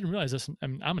 I didn't realize this.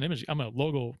 I'm a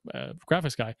logo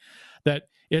graphics guy, that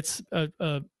it's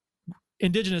a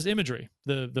indigenous imagery.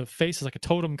 The face is like a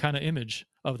totem kind of image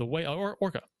of the whale or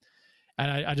orca.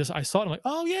 And I saw it. I'm like,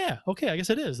 oh yeah, okay, I guess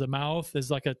it is. The mouth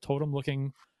is like a totem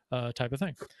looking type of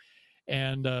thing.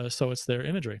 And so it's their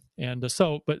imagery. And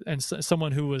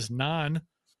someone who was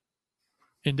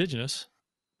non-indigenous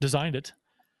designed it.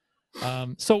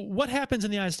 So what happens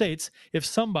in the United States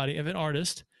if an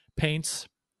artist paints,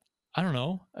 I don't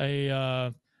know,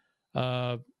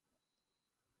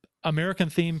 American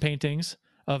themed paintings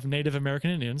of Native American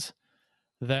Indians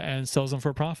and sells them for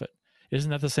a profit?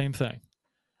 Isn't that the same thing?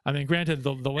 I mean, granted,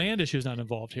 the land issue is not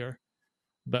involved here,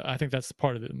 but I think that's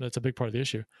part of it. That's a big part of the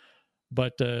issue.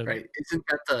 But right, isn't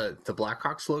that the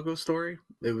Blackhawks logo story?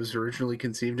 It was originally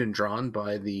conceived and drawn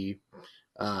by the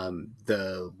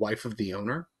wife of the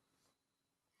owner.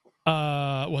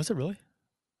 Was it really?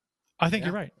 I think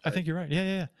you're right. I think you're right.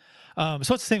 Yeah.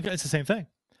 So it's the same thing.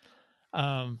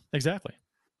 Exactly.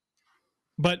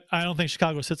 But I don't think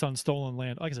Chicago sits on stolen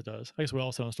land. I guess it does. I guess we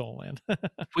all sit on stolen land.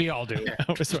 We all do.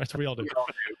 That's right. We all do.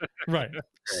 Right.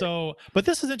 So, but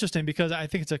this is interesting because I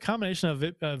think it's a combination of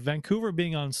Vancouver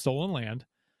being on stolen land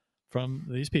from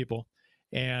these people,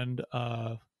 and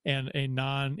a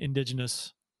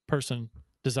non-indigenous person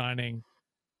designing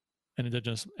an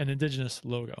indigenous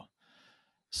logo.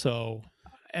 So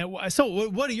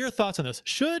what are your thoughts on this?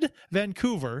 Should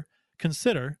Vancouver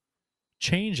consider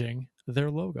changing their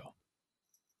logo?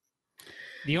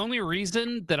 The only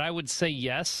reason that I would say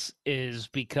yes is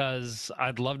because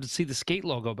I'd love to see the skate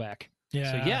logo back.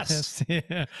 Yeah. So yes.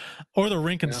 Yeah. Or the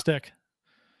rink and stick.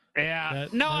 Yeah.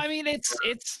 I mean,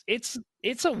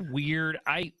 it's a weird,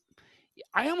 I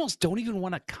almost don't even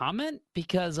want to comment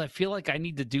because I feel like I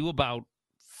need to do about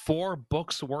 4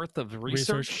 books worth of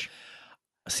research.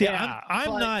 See, yeah,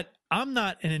 I'm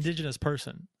not an indigenous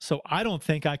person, so I don't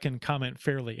think I can comment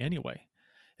fairly anyway,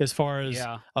 as far as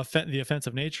the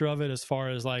offensive nature of it, as far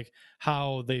as like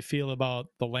how they feel about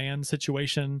the land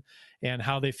situation and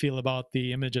how they feel about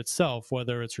the image itself,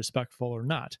 whether it's respectful or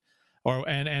not,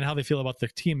 and how they feel about the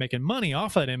team making money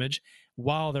off that image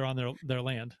while they're on their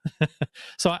land.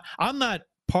 So I'm not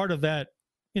part of that,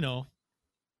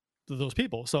 those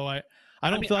people. So I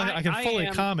don't feel like I can fairly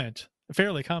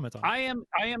comment on it.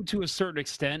 I am to a certain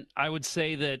extent. I would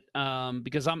say that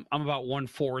because I'm about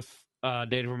 1/4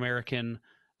 Native American.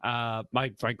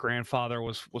 My grandfather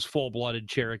was full-blooded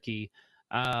Cherokee.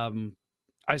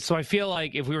 So I feel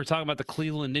like if we were talking about the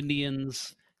Cleveland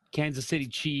Indians, Kansas City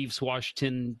Chiefs,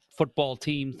 Washington football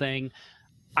team thing,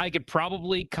 I could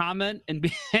probably comment and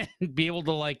be able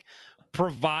to like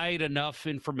provide enough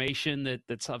information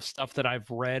that's of stuff that I've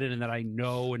read and that I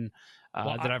know and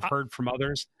that I've heard from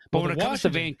others. But when it comes to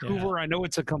Vancouver, I know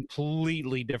it's a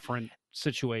completely different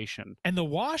situation. And the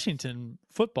Washington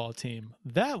football team,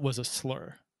 that was a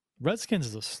slur. Redskins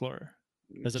is a slur.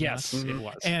 Is it yes, not? It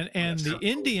was. And the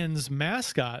Indians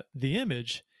mascot, the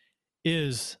image,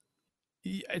 it's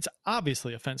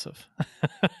obviously offensive.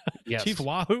 Yes. Chief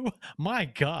Wahoo, my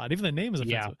God, even the name is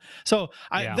offensive. Yeah. So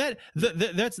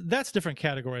that's different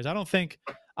categories. I don't think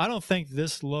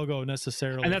this logo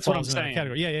necessarily. And that's what I'm saying.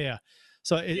 Category. Yeah.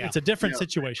 So it's a different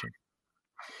situation.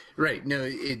 Right. No,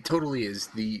 it totally is.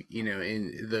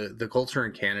 In the culture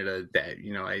in Canada that,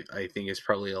 I think is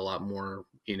probably a lot more,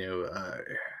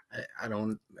 I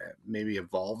don't, maybe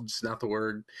evolved's not the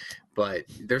word, but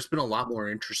there's been a lot more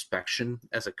introspection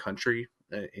as a country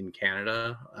in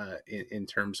Canada in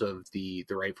terms of the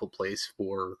rightful place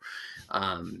for,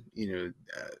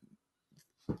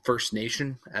 First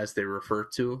Nation, as they refer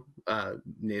to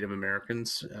Native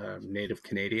Americans, Native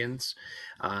Canadians,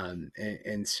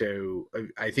 and so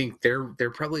I think they're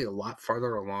probably a lot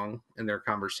farther along in their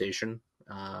conversation,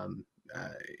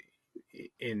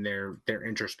 in their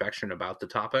introspection about the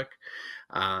topic.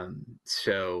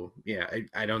 So yeah,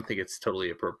 I don't think it's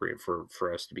totally appropriate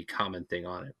for us to be commenting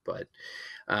on it, but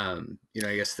I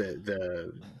guess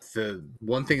the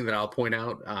one thing that I'll point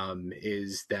out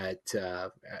is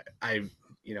that I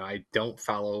don't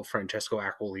follow Francesco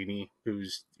Aquilini,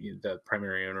 who's the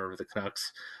primary owner of the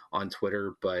Canucks, on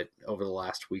Twitter, but over the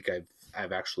last week,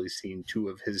 I've actually seen 2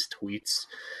 of his tweets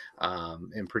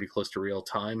in pretty close to real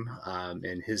time.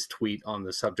 And his tweet on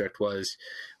the subject was,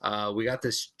 "We got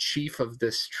this chief of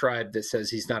this tribe that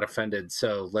says he's not offended,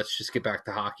 so let's just get back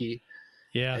to hockey."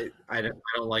 Yeah, I don't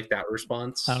like that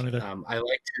response. I don't either. I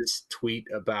liked his tweet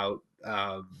about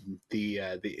the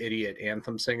idiot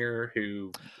anthem singer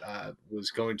who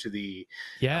was going to the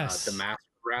masquerade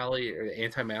rally or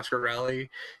anti-masker rally.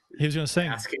 He was going to sing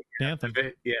asking the anthem.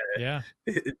 Yeah.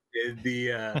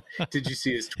 Did you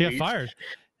see his tweet? He got fired.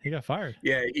 He got fired.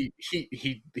 Yeah,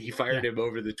 he fired him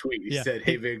over the tweet. He said,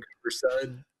 "Hey, Vancouver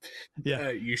son,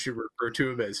 you should refer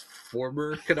to him as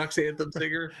former Canucks anthem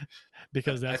singer,"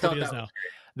 because that's what he is now.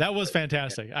 That was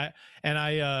fantastic. I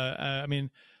mean,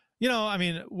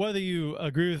 whether you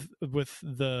agree with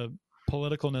the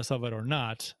politicalness of it or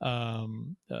not,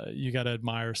 you got to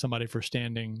admire somebody for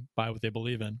standing by what they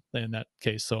believe in that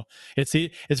case. So it's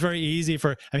very easy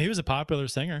for. I mean, he was a popular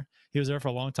singer. He was there for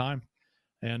a long time.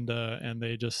 And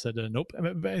they just said nope. I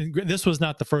mean, this was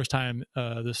not the first time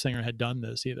the singer had done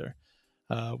this either,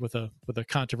 with a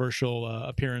controversial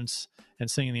appearance and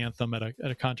singing the anthem at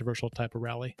a controversial type of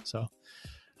rally. So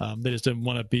they just didn't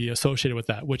want to be associated with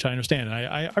that, which I understand, and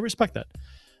I respect that.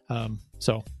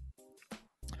 So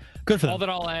good for them. All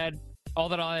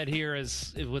that I'll add here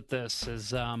is with this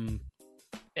is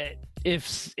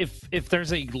if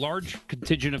there's a large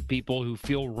contingent of people who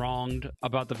feel wronged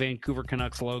about the Vancouver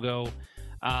Canucks logo.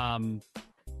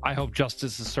 I hope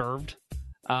justice is served.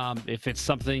 If it's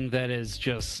something that is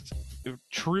just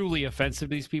truly offensive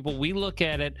to these people, we look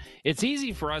at it. It's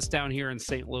easy for us down here in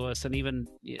St. Louis and even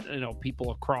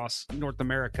people across North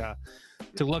America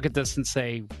to look at this and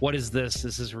say, "What is this?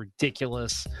 This is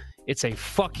ridiculous. It's a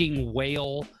fucking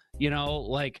whale."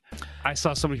 Like I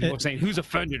saw so many people saying, "Who's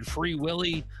offended? Free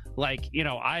Willy?" Like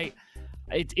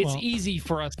It's easy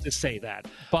for us to say that,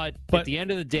 but at the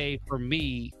end of the day, for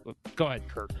me, go ahead,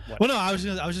 Kurt. Well, no, I was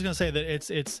just going to say that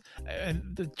it's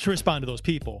to respond to those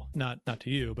people, not to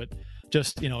you, but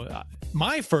just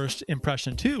my first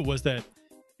impression too was that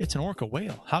it's an orca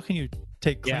whale. How can you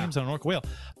take claims on an orca whale?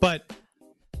 But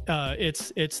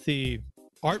it's the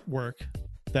artwork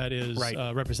that is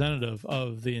representative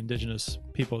of the indigenous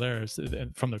people there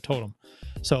from their totem.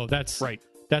 So that's right.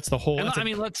 That's the whole. I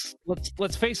mean, let's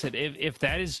face it. If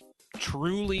that is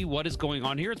truly what is going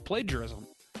on here, it's plagiarism.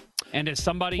 And as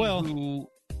somebody who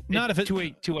not if it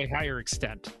to a higher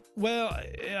extent. Well,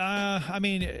 I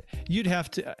mean, you'd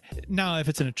have to now if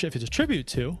it's a tribute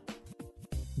to.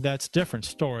 That's a different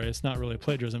story. It's not really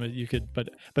plagiarism. You could, but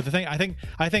the thing I think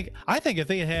if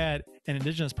they had an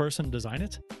indigenous person design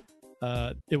it,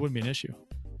 it wouldn't be an issue.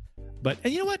 But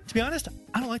and you know what? To be honest,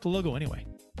 I don't like the logo anyway.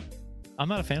 I'm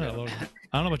not a fan of that logo.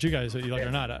 I don't know about you guys, you like it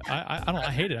or not. I don't.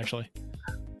 I hate it actually.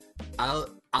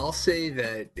 I'll say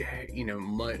that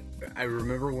I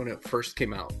remember when it first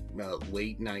came out,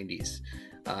 late '90s.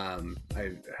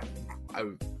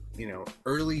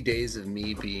 Early days of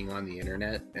me being on the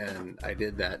internet, and I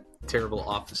did that terrible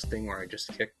office thing where I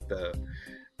just kicked the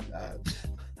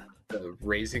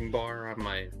raising bar on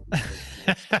my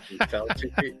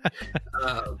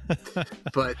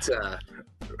but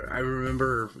I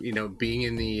remember being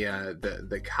in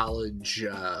the college.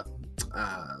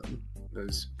 I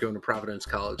was going to Providence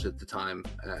College at the time,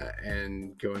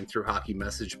 and going through hockey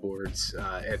message boards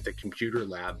at the computer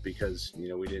lab because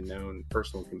we didn't own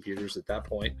personal computers at that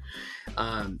point.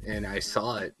 And I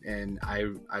saw it, and I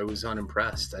was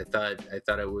unimpressed. I thought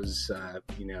it was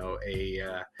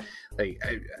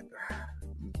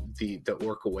the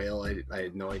orca whale. I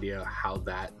had no idea how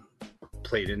that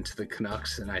played into the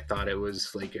Canucks, and I thought it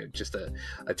was like just a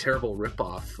terrible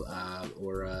ripoff,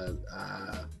 or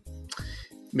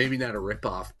maybe not a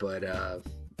ripoff, but a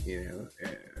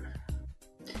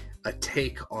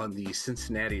take on the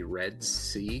Cincinnati Reds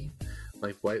C.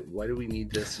 Like, why do we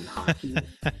need this in hockey?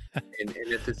 and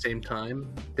at the same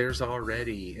time, there's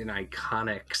already an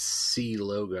iconic C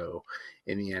logo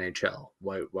in the NHL.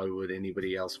 Why would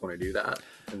anybody else want to do that?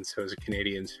 And so, as a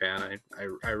Canadiens fan,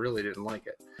 I really didn't like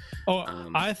it. Oh,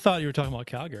 I thought you were talking about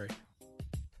Calgary.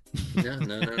 No.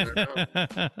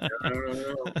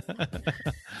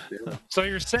 So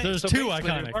you're saying there's two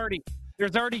iconic.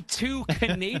 There's already two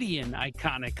Canadian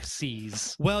iconic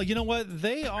C's. Well, you know what?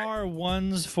 They are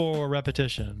ones for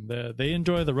repetition. They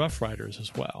enjoy the Rough Riders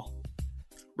as well.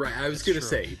 Right. I was going to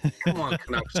say, come on,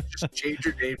 Canucks, just change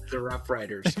your name to the Rough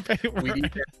Riders. We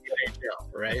need that in the NHL,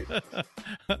 right?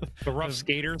 The Rough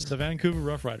Skaters. The Vancouver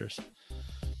Rough Riders.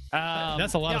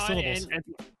 That's a lot of syllables. And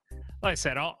like I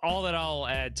said, all that I'll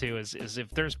add to is if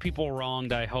there's people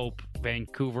wronged, I hope the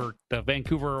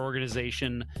Vancouver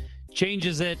organization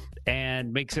changes it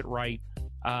and makes it right,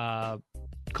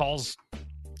 calls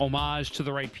homage to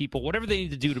the right people, whatever they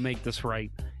need to do to make this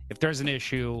right. If there's an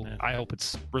issue, I hope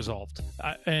it's resolved.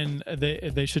 And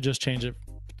they should just change it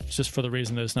just for the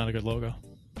reason that it's not a good logo.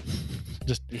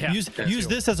 Just use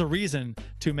this as a reason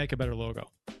to make a better logo.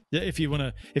 If you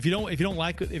don't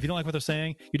like what they're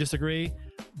saying, you disagree,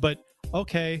 but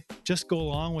okay, just go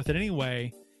along with it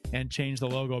anyway. and change the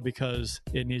logo because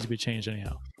it needs to be changed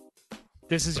anyhow.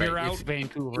 This is your out,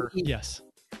 Vancouver. Yes.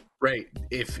 Right.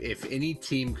 If any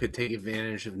team could take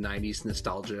advantage of 90s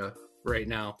nostalgia right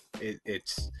now,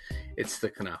 it's the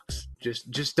Canucks.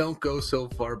 Just don't go so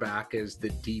far back as the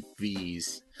deep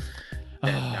V's.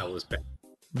 That was bad.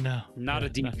 No. Not a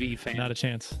deep V fan. Not a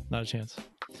chance. Not a chance.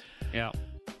 Yeah.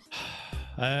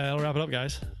 I'll wrap it up,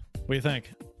 guys. What do you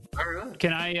think? All right.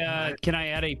 Can I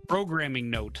add a programming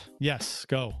note? Yes,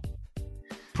 go.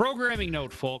 Programming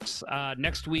note, folks.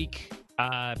 Next week,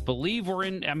 believe we're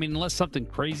in. I mean, unless something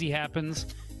crazy happens,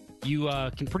 you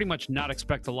can pretty much not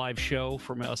expect a live show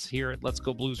from us here at Let's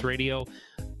Go Blues Radio.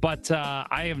 But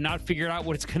I have not figured out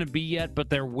what it's going to be yet, but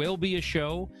there will be a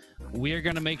show. We're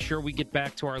going to make sure we get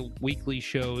back to our weekly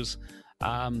shows.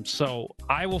 So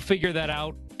I will figure that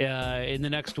out in the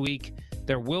next week.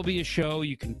 There will be a show.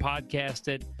 You can podcast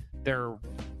it. There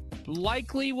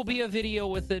likely will be a video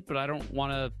with it, but I don't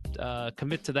want to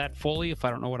commit to that fully if I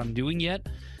don't know what I'm doing yet.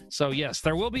 So, yes,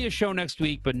 there will be a show next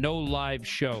week, but no live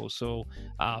show. So,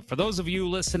 for those of you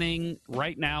listening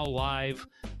right now live,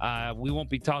 we won't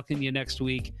be talking to you next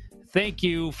week. Thank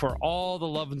you for all the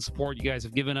love and support you guys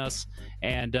have given us.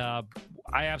 And I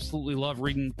absolutely love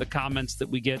reading the comments that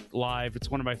we get live. It's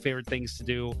one of my favorite things to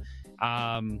do.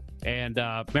 And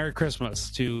Merry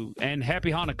Christmas and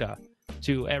Happy Hanukkah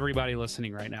to everybody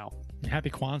listening right now. Happy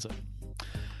Kwanzaa.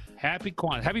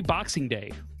 Happy Boxing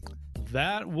Day.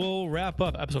 That will wrap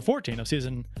up episode 14 of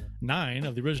season 9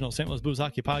 of the original St. Louis Blues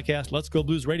Hockey Podcast, Let's Go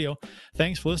Blues Radio.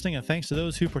 Thanks for listening, and thanks to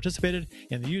those who participated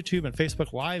in the YouTube and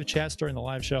Facebook live chats during the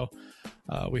live show.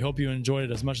 We hope you enjoyed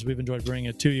it as much as we've enjoyed bringing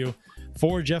it to you.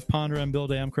 For Jeff Ponder and Bill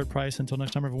Day, I'm Kurt Price. Until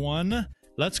next time, everyone,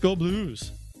 let's go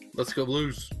Blues. Let's go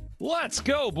Blues. Let's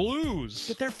go Blues.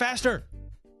 Get there faster.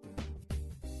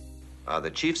 The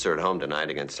Chiefs are at home tonight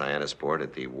against Cyanosport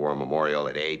at the War Memorial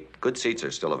at 8. Good seats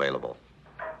are still available.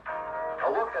 A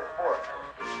look at fourth.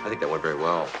 I think that went very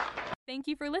well. Thank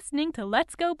you for listening to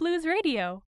Let's Go Blues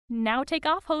Radio. Now take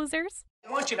off, hosers.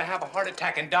 I want you to have a heart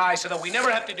attack and die so that we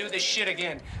never have to do this shit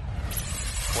again.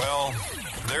 Well,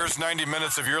 there's 90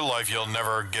 minutes of your life you'll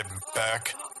never get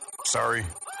back. Sorry.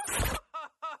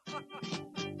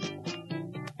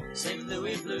 St.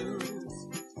 Louis Blues,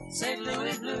 St.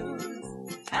 Louis Blues.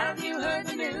 Have you heard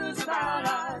the news about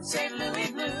our St.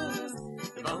 Louis Blues?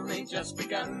 They've only just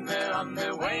begun, they're on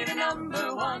their way to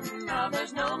number one. Now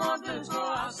there's no more blues for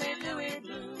our St. Louis